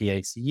him to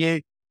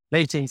PACU.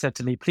 Later, he said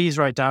to me, please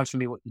write down for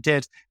me what you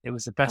did. It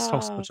was the best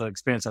hospital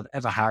experience I've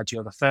ever had.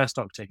 You're the first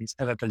doctor who's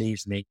ever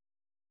believed me.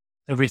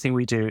 Everything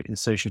we do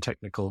is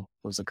socio-technical,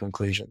 was the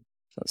conclusion.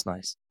 That's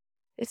nice.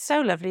 It's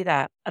so lovely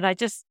that. And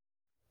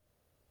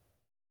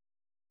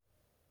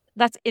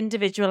that's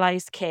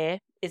individualized care,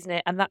 isn't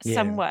it? And that's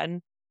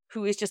someone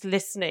who is just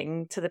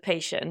listening to the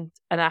patient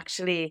and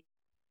actually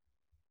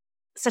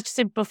such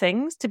simple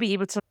things to be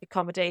able to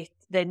accommodate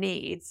their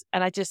needs.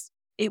 And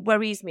it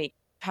worries me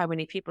how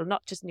many people,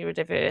 not just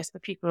neurodiverse,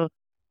 but people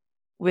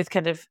with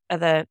kind of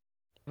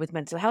with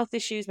mental health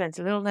issues,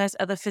 mental illness,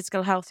 other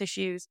physical health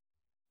issues,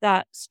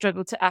 that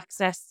struggle to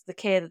access the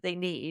care that they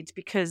need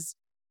because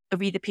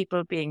of either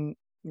people being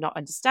not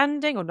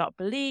understanding or not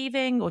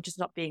believing or just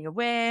not being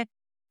aware,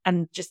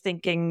 and just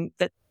thinking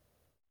that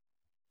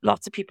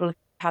lots of people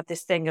have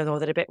this thing, or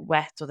they're a bit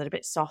wet or they're a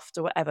bit soft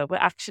or whatever,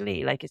 but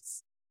actually, like,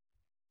 it's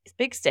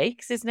big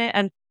stakes, isn't it?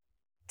 And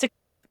to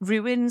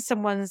ruin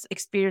someone's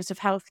experience of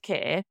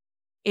healthcare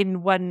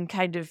in one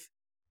kind of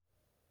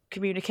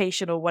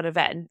communication or one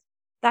event,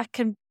 that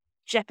can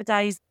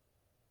jeopardize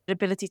their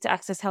ability to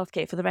access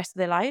healthcare for the rest of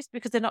their lives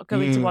because they're not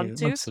going to want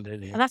to.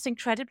 Absolutely. And that's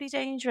incredibly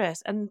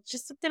dangerous. And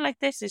just something like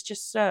this is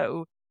just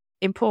so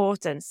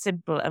important,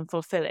 simple and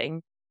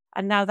fulfilling.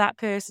 And now that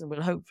person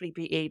will hopefully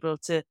be able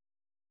to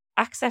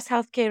access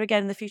healthcare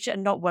again in the future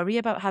and not worry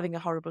about having a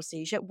horrible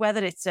seizure,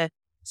 whether it's a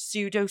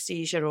pseudo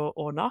seizure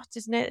or not,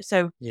 isn't it?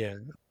 So Yeah.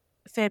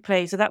 fair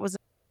play. So that was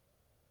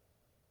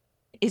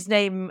his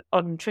name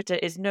on Twitter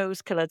is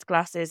Nose Coloured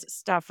Glasses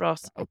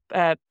Stavros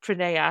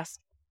Prineas,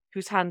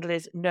 whose handle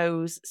is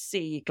Nose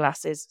C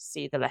Glasses,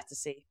 C the letter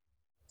C.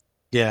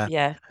 Yeah.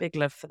 Yeah, big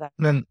love for that.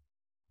 And then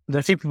there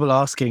are a few people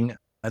asking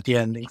at the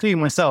end, including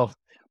myself,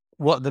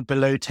 what the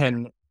below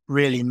 10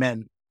 really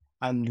meant.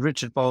 And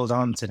Richard Bold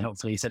answered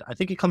helpfully. He said, I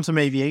think it comes from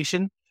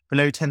aviation.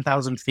 Below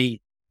 10,000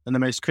 feet, and the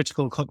most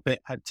critical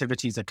cockpit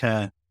activities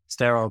occur,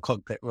 sterile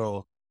cockpit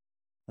roll.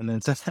 And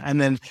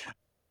then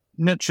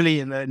naturally,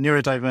 in the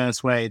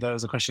neurodiverse way, there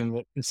was a question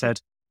that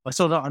said, I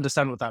still don't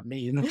understand what that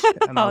means.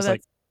 And I was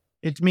like,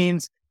 it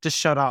means just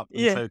shut up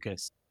and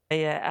focus.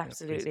 Yeah,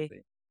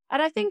 absolutely.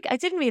 And I think I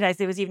didn't realize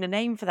there was even a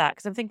name for that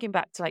because I'm thinking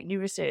back to like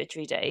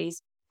neurosurgery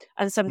days.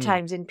 And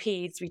sometimes in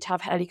peds, we'd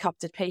have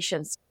helicoptered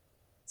patients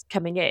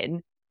coming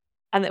in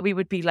and that we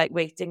would be like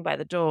waiting by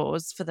the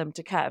doors for them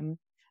to come.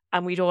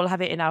 And we'd all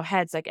have it in our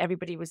heads, like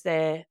everybody was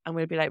there and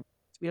we'd be like,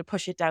 we'll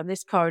push it down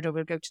this corridor,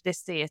 we'll go to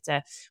this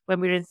theatre. When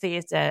we're in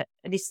theatre,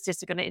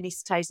 anaesthetists are going to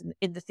anaesthetise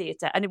in the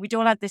theatre. And we'd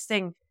all have this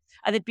thing,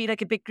 and there'd be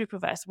like a big group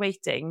of us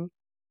waiting.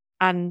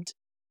 And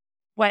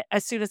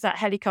as soon as that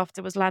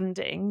helicopter was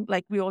landing,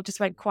 like we all just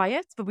went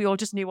quiet, but we all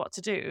just knew what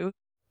to do.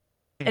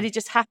 And it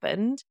just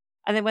happened.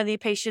 And then when the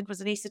patient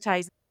was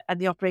anaesthetised and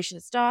the operation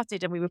had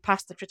started and we were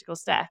past the critical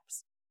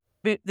steps,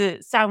 the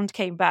sound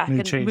came back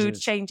mood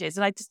changes.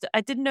 And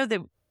I didn't know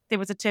that there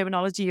was a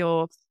terminology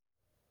or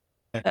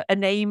a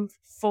name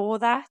for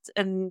that.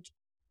 And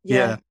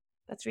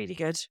that's really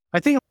good. I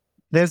think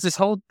there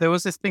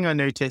was this thing I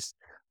noticed.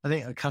 I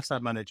think a customer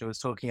manager was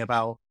talking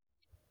about,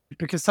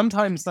 because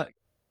sometimes like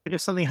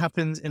if something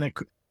happens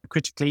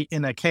critically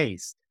in a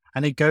case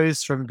and it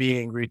goes from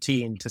being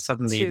routine to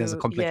suddenly there's a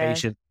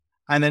complication.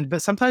 And then,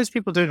 but sometimes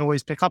people don't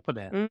always pick up on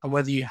it, and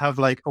whether you have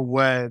like a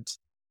word.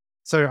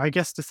 So I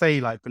guess to say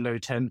like below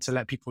 10 to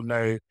let people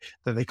know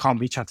that they can't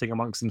be chatting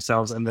amongst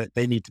themselves and that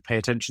they need to pay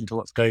attention to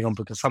what's going on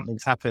because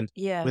something's happened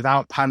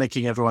without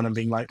panicking everyone and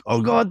being like,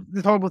 oh God,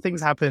 these horrible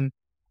things happen.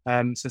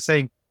 So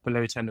saying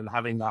below 10 and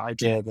having that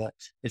idea that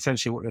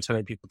essentially what you're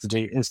telling people to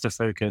do is to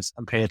focus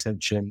and pay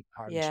attention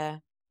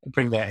and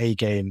bring their A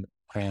game.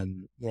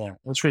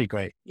 That's really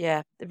great.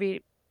 Yeah, a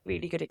really,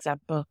 really good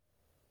example.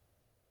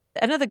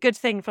 Another good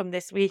thing from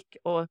this week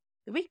or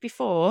the week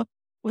before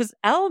was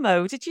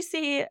Elmo. Did you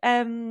see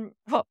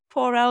what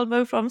poor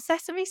Elmo from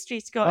Sesame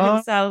Street got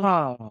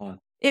himself?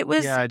 It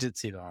was. Yeah, I did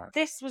see that.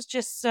 This was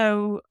just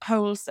so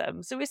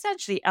wholesome. So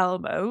essentially,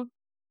 Elmo,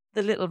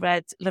 the little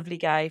red lovely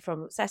guy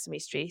from Sesame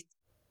Street,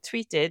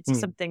 tweeted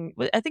something.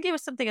 I think it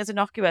was something as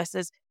innocuous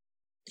as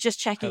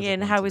just checking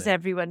in. How is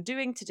everyone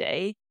doing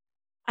today?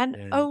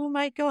 And oh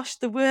my gosh,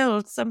 the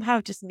world somehow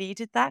just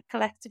needed that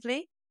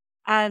collectively,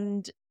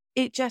 and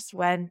it just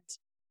went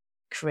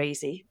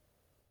crazy.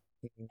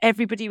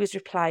 Everybody was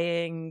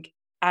replying,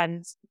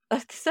 and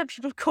some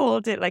people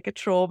called it like a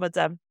trauma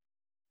dump.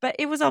 But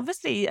it was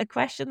obviously a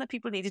question that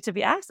people needed to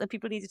be asked, and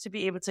people needed to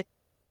be able to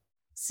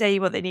say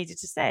what they needed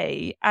to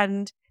say.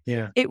 And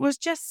it was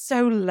just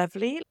so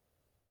lovely.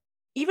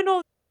 Even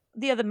all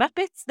the other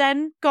Muppets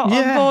then got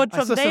on board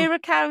from their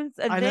accounts,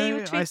 and they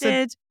were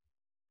tweeted.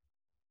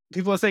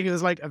 People were saying it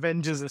was like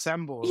Avengers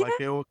Assemble, like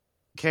they all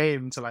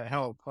came to like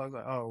help. I was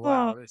like, oh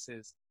wow, this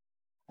is.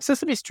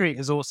 Sesame Street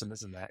is awesome,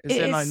 isn't it? Is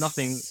there like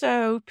nothing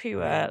so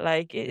pure?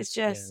 Like it's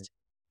just,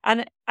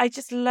 and I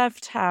just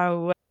loved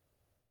how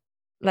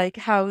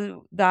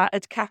that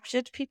had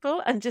captured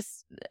people and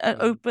just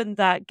opened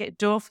that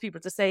door for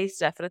people to say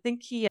stuff. And I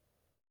think he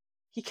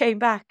came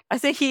back. I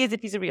say he is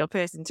if he's a real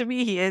person. To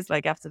me, he is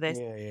like after this.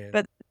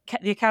 But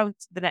the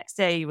account the next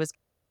day was,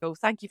 "Oh,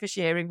 thank you for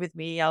sharing with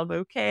me.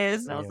 Elmo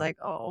cares." And I was like,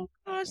 "Oh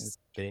gosh."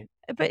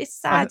 But it's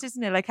sad,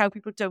 isn't it? Like how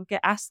people don't get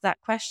asked that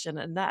question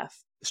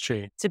enough. It's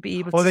true. To be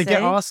able to or they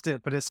get asked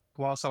it, but it's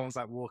while someone's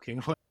like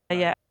walking.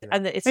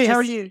 And it's hey, just, how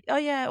are you? Oh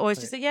yeah, or it's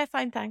just like, yeah,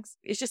 fine, thanks.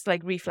 It's just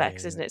like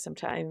reflex, isn't it?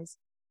 Sometimes.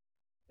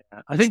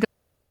 I think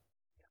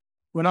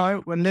when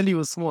Lily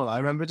was small, I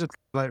remember just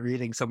like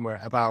reading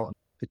somewhere about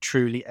the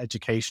truly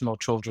educational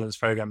children's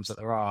programs that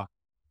there are,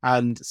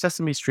 and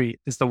Sesame Street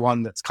is the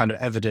one that's kind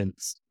of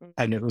evidenced,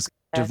 and it was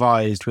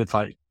devised with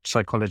like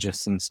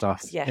psychologists and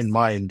stuff in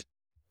mind.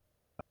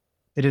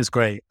 It is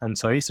great, and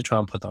so I used to try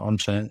and put that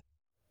onto it.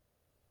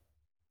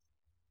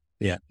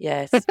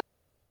 Yes. But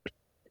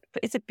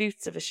it's a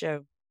beaut of a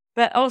show.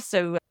 But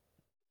also,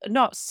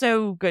 not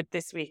so good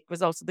this week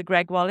was also the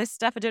Greg Wallace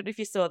stuff. I don't know if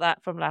you saw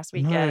that from last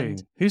weekend.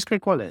 No. Who's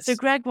Greg Wallace? So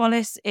Greg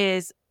Wallace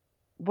is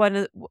one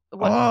of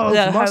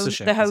the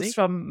hosts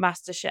from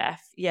MasterChef.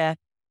 Yeah.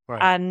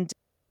 Right. And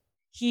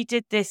he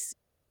did this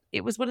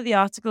it was one of the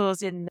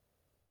articles in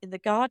The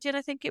Guardian,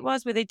 I think it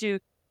was, where they do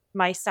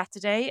My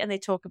Saturday and they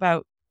talk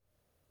about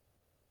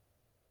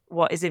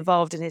what is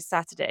involved in his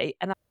Saturday.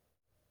 And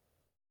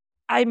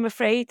I'm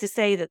afraid to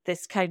say that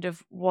this kind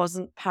of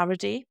wasn't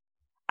parody.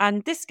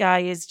 And this guy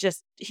is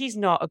he's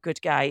not a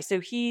good guy. So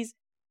he's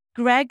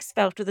Greg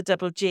spelt with a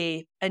double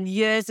G. And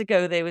years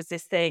ago, there was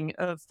this thing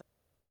of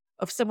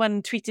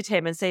someone tweeted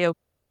him and say, oh,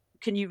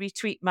 can you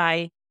retweet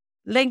my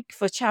link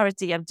for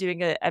charity? I'm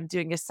doing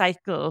a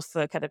cycle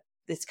for kind of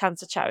this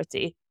cancer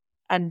charity.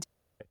 And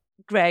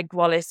Greg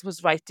Wallace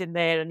was right in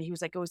there. And he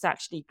was like, oh, it's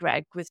actually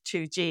Greg with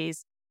 2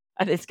 Gs.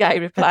 And this guy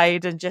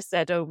replied and just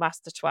said, oh,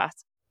 master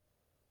twat.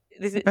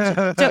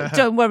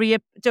 Don't worry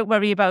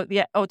about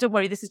don't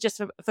worry, this is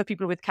just for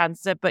people with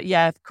cancer, but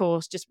yeah, of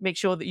course, just make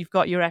sure that you've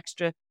got your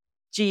extra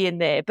G in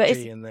there. But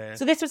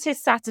so this was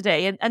his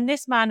Saturday, and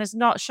this man has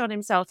not shone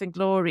himself in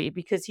glory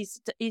because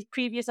he's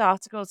previous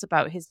articles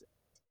about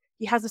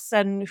he has a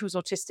son who's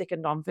autistic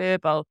and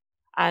nonverbal,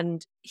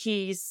 and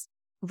he's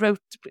wrote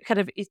kind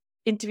of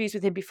interviews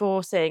with him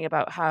before saying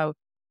about how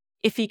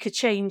if he could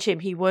change him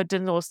he would,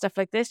 and all stuff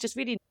like this, just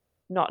really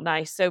not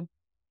nice. So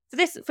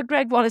for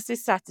Greg Wallace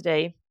this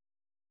Saturday,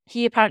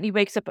 he apparently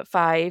wakes up at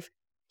 5.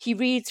 He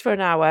reads for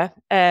an hour,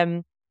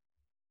 and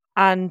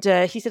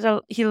he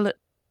said he'll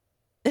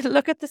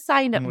look at the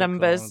sign-up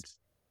numbers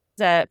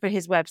for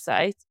his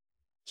website.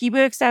 He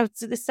works out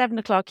at 7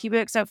 o'clock. He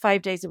works out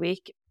 5 days a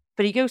week,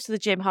 but he goes to the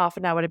gym half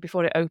an hour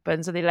before it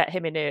opens, and they let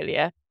him in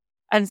earlier.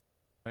 And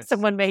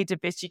someone made a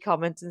bitchy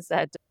comment and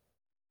said,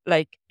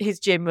 like, his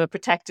gym were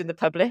protecting the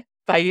public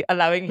by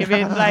allowing him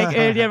in like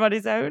earlier on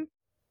his own.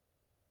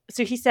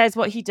 So he says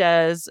what he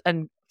does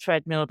and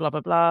treadmill, blah,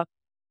 blah, blah.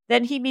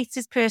 Then he meets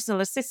his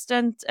personal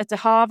assistant at a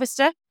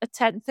Harvester at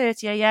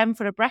 10:30 a.m.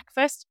 for a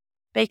breakfast,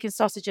 bacon,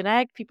 sausage and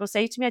egg. People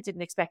say to me, I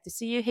didn't expect to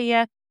see you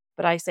here.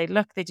 But I say,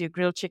 look, they do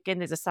grilled chicken,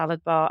 there's a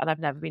salad bar, and I've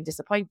never been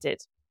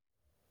disappointed.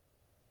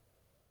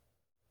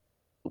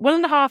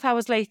 1.5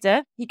 hours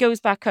later, he goes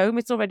back home.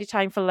 It's already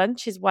time for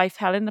lunch. His wife,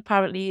 Helen,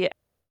 apparently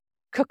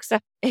cooks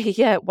up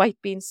a white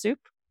bean soup.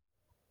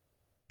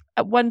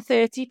 At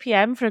 1:30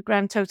 p.m. for a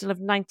grand total of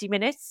 90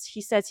 minutes,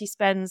 he says he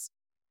spends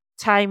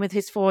time with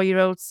his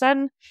 4-year-old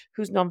son,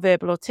 who's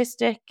nonverbal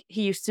autistic.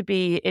 He used to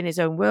be in his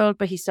own world,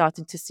 but he's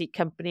starting to seek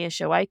company and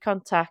show eye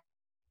contact.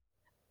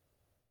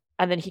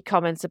 And then he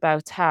comments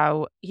about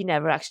how he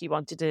never actually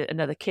wanted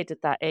another kid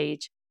at that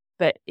age.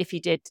 But if he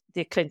did,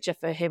 the clincher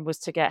for him was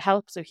to get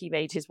help. So he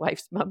made his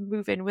wife's mum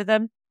move in with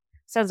him.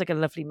 Sounds like a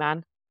lovely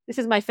man. This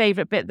is my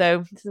favourite bit,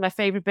 though. This is my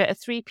favourite bit. At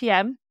 3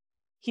 p.m,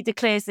 he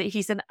declares that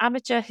he's an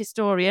amateur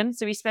historian.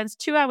 So he spends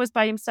 2 hours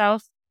by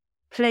himself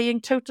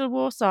playing Total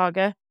War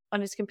Saga on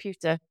his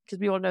computer, because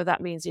we all know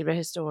that means you're a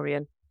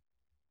historian.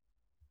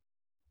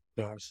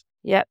 Gosh.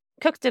 Yep.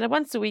 Cooks dinner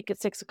once a week at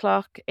 6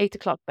 o'clock, 8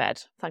 o'clock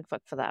bed. Thank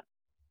fuck for that.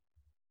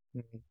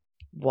 Mm-hmm.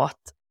 What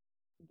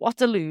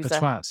a loser. A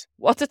twat.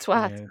 What a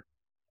twat. Yeah.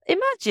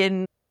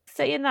 Imagine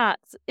saying that.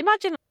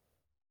 Imagine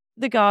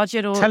The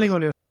Guardian or... telling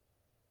on your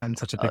in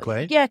such a big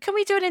way. Yeah, can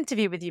we do an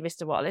interview with you,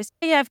 Mr. Wallace?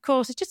 Yeah, of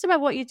course. It's just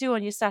about what you do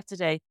on your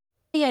Saturday.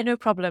 Yeah, no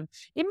problem.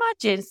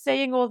 Imagine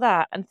saying all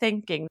that and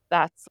thinking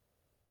that's...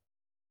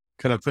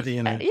 Could I put it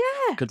in a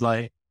good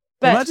light?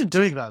 But, imagine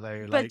doing that,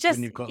 though, like just,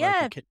 when you've got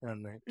like a kid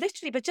around there.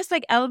 Literally, but just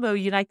like Elmo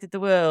united the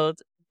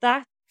world,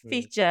 that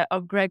feature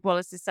on Greg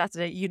Wallace's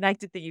Saturday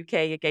united the UK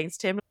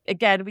against him.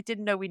 Again, we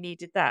didn't know we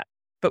needed that,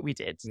 but we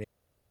did. Yeah.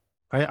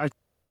 I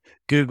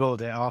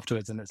Googled it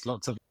afterwards, and it's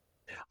lots of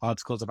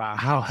articles about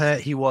how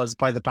hurt he was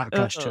by the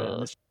backlash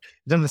to it.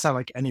 It doesn't sound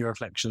like any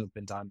reflection has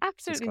been done.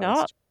 Absolutely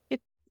not.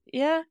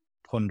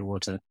 Pond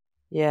water.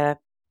 Yeah.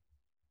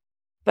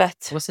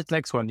 But what's the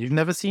next one? You've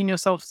never seen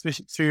yourself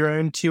through your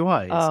own 2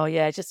 eyes? Oh,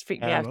 yeah. It just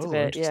freaked me out a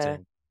bit. Yeah.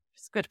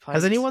 It's a good point.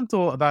 Has anyone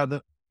thought about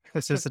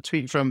this is a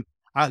tweet from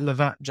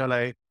 @Lavat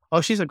Jallo.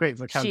 Oh, she's a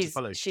great account to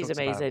follow. She's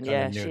amazing.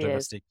 Yeah, she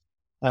is.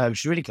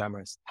 She's really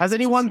glamorous. Has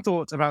anyone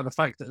thought about the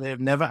fact that they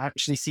have never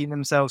actually seen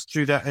themselves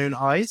through their own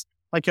eyes?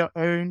 Like your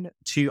own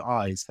 2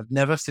 eyes have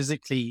never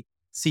physically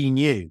seen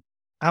you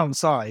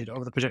outside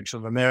of the projection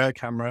of a mirror,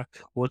 camera,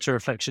 water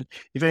reflection.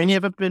 You've only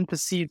ever been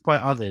perceived by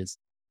others,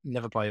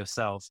 never by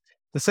yourself.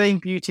 The saying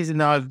beauty is in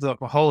the eye of the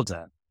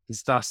beholder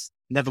is thus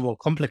never more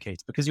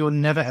complicated because you'll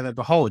never ever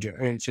behold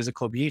your own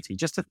physical beauty.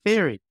 Just a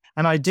theory,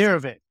 an idea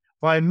of it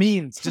by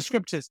means,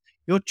 descriptors,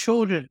 your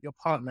children, your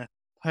partner,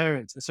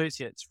 parents,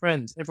 associates,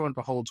 friends, everyone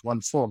beholds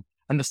one form.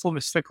 And the form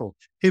is fickle.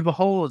 Who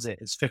beholds it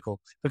is fickle.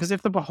 Because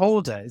if the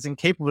beholder is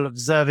incapable of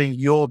observing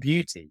your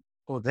beauty,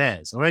 or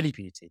theirs, or any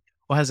beauty,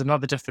 or has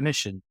another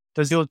definition,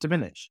 does yours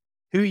diminish?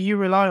 Who you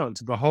rely on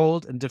to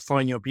behold and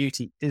define your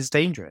beauty is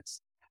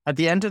dangerous. At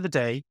the end of the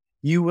day,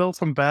 you will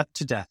from birth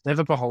to death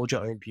never behold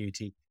your own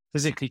beauty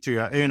physically through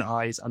your own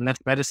eyes unless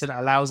medicine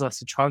allows us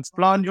to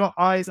transplant your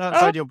eyes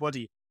outside your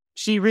body.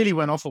 She really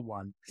went off on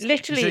one.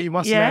 Literally, so you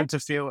must learn to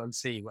feel and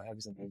see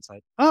whatever's on the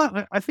inside.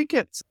 I think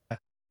it's a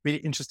really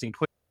interesting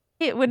point.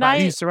 How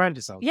you surround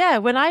yourself. Yeah,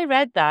 when I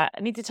read that,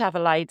 I needed to have a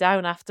lie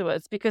down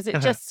afterwards because it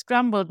just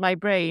scrambled my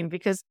brain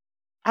because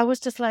I was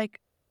just like,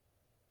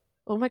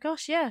 Oh my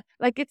gosh, yeah.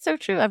 Like, it's so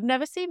true. I've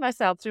never seen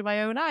myself through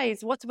my own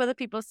eyes. What do other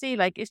people see?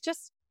 Like, it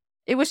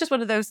was just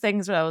one of those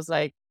things where I was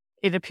like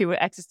in a pure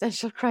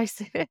existential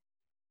crisis.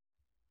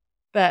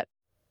 But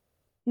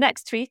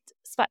next tweet,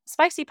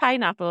 spicy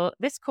pineapple.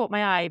 This caught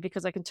my eye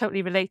because I can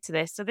totally relate to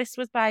this. So this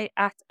was by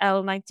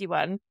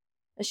 @L91.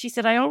 And she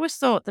said, I always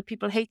thought that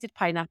people hated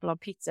pineapple on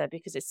pizza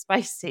because it's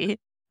spicy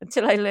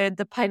until I learned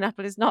that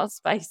pineapple is not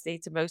spicy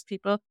to most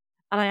people.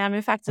 And I am,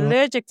 in fact,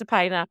 allergic to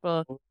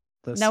pineapple.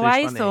 That's Now, so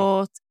I funny.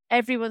 thought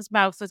everyone's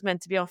mouth was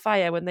meant to be on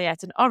fire when they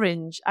ate an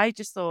orange. I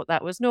just thought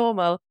that was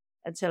normal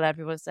until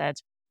everyone said,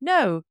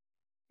 no,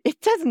 it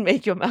doesn't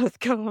make your mouth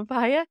go on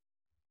fire.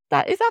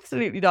 That is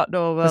absolutely not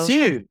normal. That's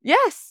you.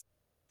 Yes.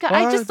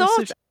 I just That's so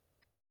thought,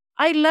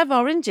 I love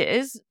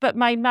oranges, but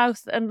my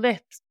mouth and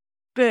lips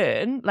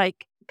burn,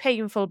 like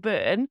painful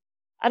burn.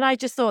 And I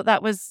just thought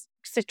that was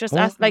citric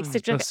That's so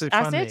acid.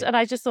 funny. And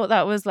I just thought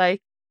that was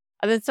like,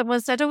 and then someone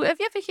said, oh, have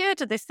you ever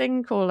heard of this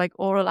thing called like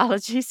oral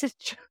allergy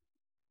syndrome?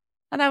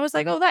 And I was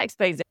like, oh, that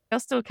explains it. I'll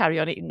still carry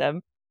on eating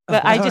them.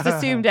 But I just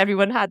assumed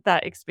everyone had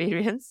that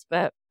experience.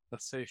 But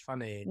That's so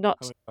funny. not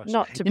Oh my gosh.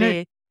 not to You know,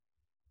 me.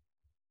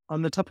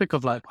 on the topic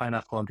of like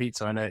pineapple on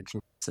pizza, I know it can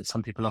set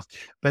some people off,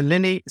 but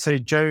so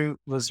Joe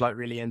was like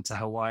really into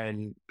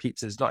Hawaiian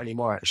pizzas, not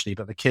anymore actually,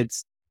 but the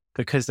kids,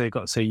 because they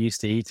got so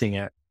used to eating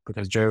it,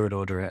 because Joe would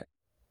order it.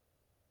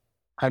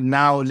 And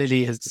now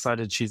Lily has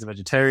decided she's a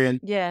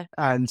vegetarian. Yeah.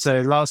 And so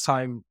last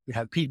time we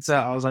had pizza,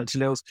 I was like to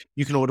Lils,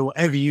 you can order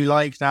whatever you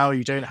like now.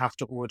 You don't have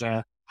to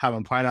order ham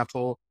and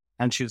pineapple.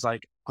 And she was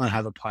like, I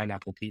have a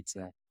pineapple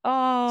pizza.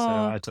 Oh. So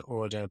I had to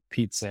order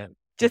pizza.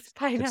 Just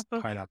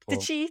pineapple. Pineapple.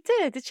 Did she eat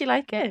it? Did she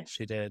like it?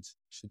 She did.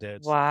 She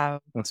did. Wow.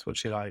 That's what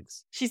she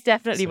likes. She's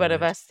definitely So one of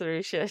good. us,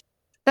 Tharusha.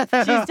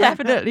 She's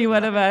definitely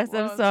one of us.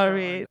 I'm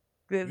sorry.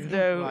 There's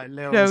no Like,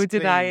 Lils, no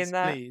denying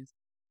that. Please.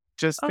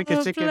 Just pick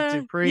a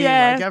chicken supreme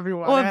yeah. like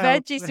everyone or else.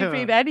 veggie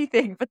supreme,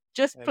 anything, but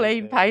just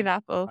plain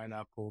pineapple.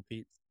 Pineapple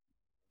pizza.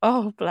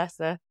 Oh, bless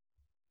her.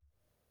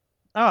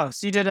 Oh,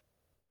 so you did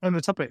on the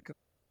topic,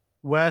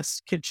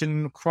 worst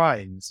kitchen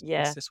crimes. Yeah.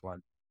 What's this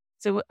one?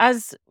 So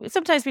as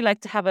sometimes we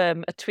like to have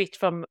a tweet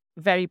from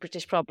Very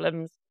British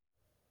Problems,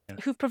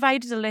 who've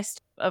provided a list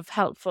of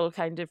helpful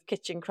kind of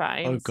kitchen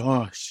crimes. Oh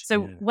gosh.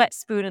 So wet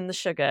spoon in the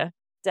sugar,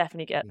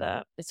 definitely get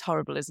that. It's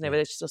horrible, isn't it?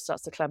 Where it just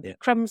starts to clump.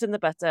 Crumbs in the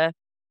butter.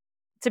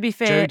 To be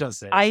fair, Joe does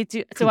this. I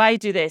do. So I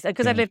do this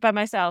because I live by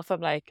myself. I'm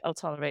like, I'll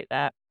tolerate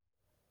that.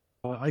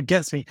 Well, it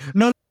gets me.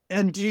 No,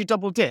 and do you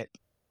double dip?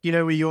 You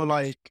know, where you're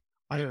like,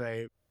 I don't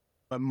know,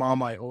 a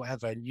Marmite or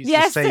whatever, and use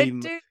the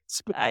same.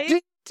 I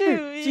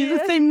do. Use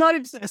the same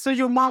knife. So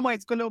your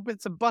Marmite's got little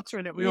bits of butter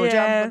in it. Your jam's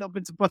got little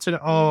bits of butter in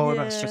it. Oh,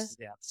 that's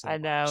just I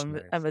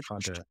know. I'm a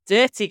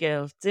dirty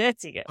girl.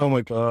 Dirty girl. Oh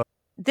my god.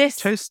 This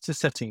toast to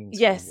settings.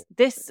 Yes,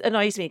 this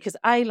annoys me because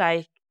I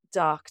like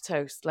dark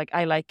toast. Like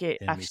I like it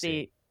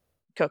actually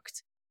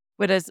cooked.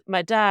 Whereas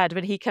my dad,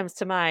 when he comes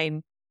to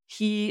mine,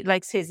 he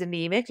likes his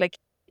anemic. Like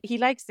he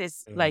likes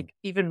this like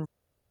even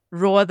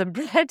rawer than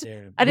bread.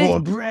 Raw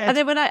bread. And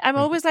then when I'm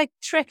always like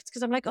tricked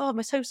because I'm like, oh,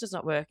 my toaster's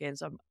not working.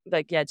 So I'm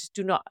like, yeah, just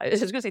do not. I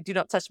was going to say, do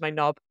not touch my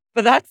knob,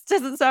 but that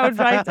doesn't sound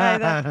right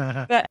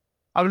either. But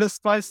I'm going to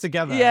spice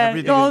together. Yeah,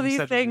 all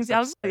these things.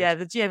 The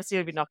GMC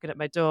will be knocking at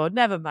my door.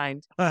 Never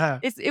mind.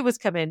 It was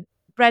coming.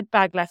 Bread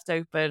bag left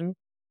open.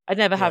 I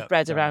never have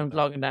bread around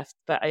long enough,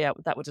 but yeah,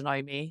 that would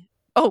annoy me.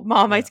 Oh,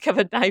 Marmite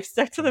covered knife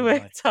stuck to the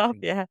worktop.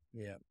 Yeah.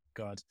 Yeah.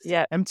 God.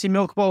 Yeah. Empty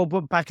milk bowl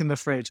put back in the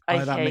fridge.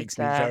 That makes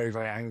me very,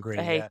 very angry.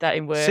 I hate that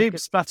in work. Soup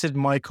splattered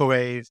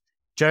microwave.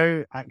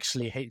 Joe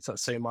actually hates that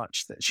so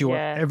much that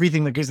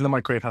everything that goes in the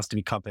microwave has to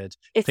be covered.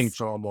 Things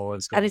from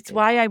and it's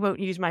why I won't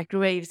use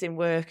microwaves in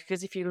work,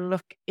 because if you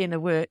look in an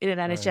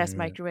NHS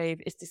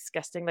microwave, it's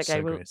disgusting. Like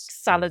I will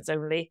salads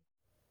only.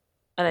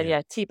 And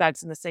then tea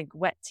bags in the sink,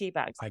 wet tea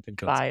bags.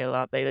 Vile,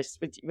 aren't they?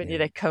 Just when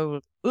you're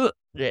cold. Ugh.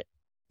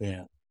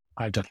 Yeah.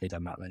 I've definitely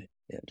done that, mate.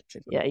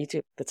 Yeah, you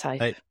do the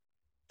type.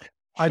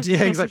 I do,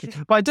 exactly.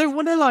 But I don't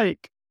want to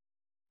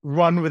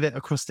run with it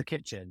across the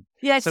kitchen.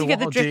 Yeah, so you get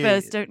the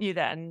drippers, don't you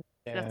then?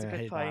 That's a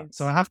good point. That.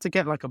 So I have to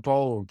get a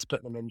bowl to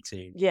put them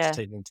into. Yeah. To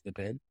take them to the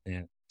bin.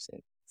 Yeah. So,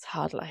 it's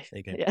hard life. There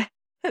you go.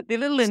 Yeah. The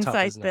little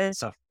insight there.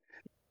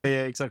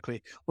 Yeah,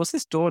 exactly. What's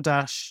this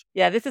DoorDash?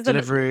 Yeah, this is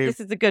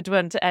a good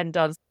one to end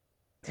on.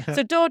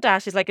 So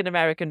DoorDash is like an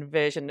American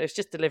version. It's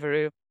just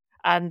Deliveroo.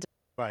 And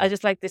I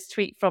just like this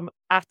tweet from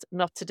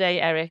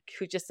 @NotTodayEric,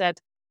 who just said,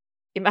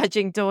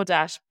 imagine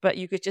DoorDash, but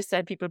you could just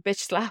send people bitch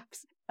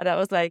slaps. And I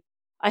was like,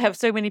 I have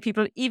so many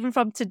people, even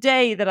from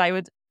today, that I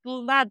would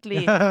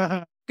gladly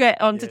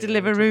get onto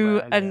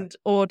Deliveroo and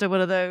order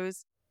one of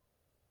those.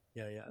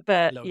 Yeah.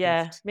 But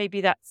maybe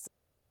that's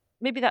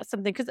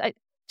something. Because do you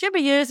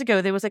remember years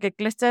ago there was a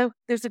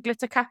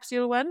glitter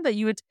capsule one that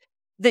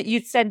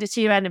you'd send it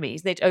to your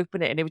enemies, they'd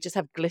open it and it would just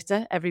have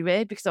glitter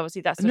everywhere, because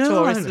obviously that's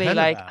notoriously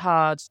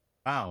hard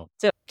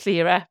to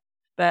clear up.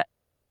 But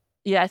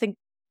yeah, I think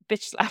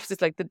bitch slaps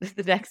is like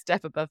the next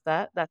step above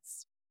that.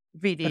 That's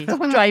really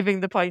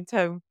driving the point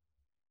home.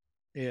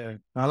 Yeah,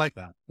 I like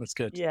that. That's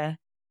good. Yeah.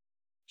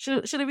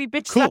 Should we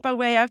bitch slap our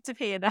way out of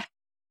here now?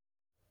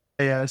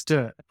 Yeah, let's do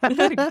it.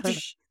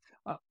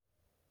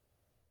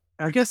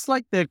 I guess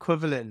like the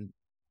equivalent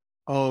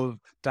of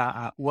that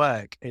at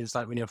work is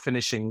like when you're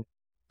finishing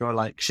your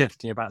like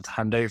shift and you're about to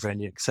hand over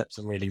and you accept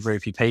some really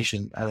ropey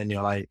patient, and then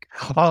you're like,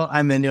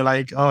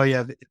 oh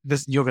yeah,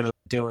 this you're gonna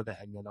deal with it,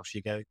 and then off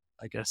you go.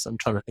 I guess I'm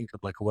trying to think of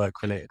like a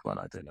work related one.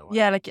 I don't know.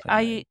 Yeah, like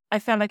I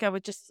felt like I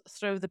would just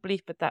throw the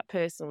bleep at that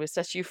person with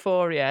such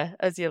euphoria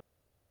as you're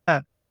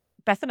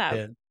Bethan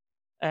out.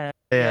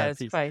 Yeah,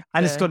 it's quite,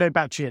 and it's got no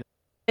battery.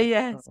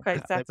 Yeah, it's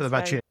quite satisfying. For the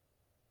battery.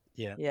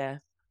 Yeah.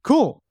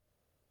 Cool.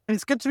 And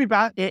it's good to be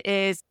back. It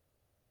is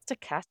to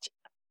catch.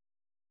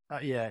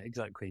 Yeah,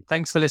 exactly.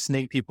 Thanks for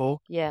listening,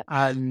 people. Yeah.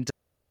 And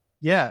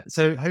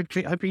so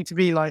hoping to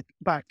be like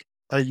back,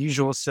 a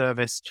usual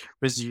service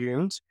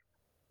resumed.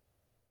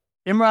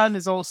 Imran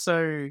is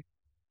also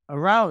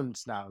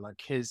around now,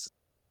 like his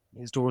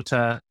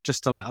daughter,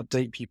 just to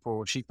update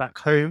people. She's back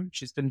home.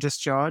 She's been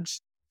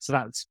discharged. So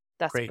that's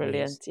great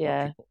brilliant. news.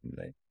 Yeah.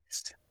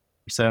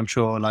 So I'm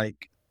sure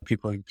like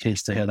people are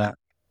pleased to hear that.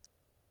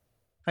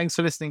 Thanks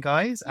for listening,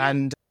 guys.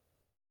 And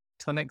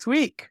till next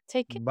week.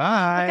 Take care.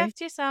 Bye. Look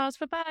after yourselves.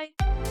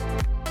 Bye-bye.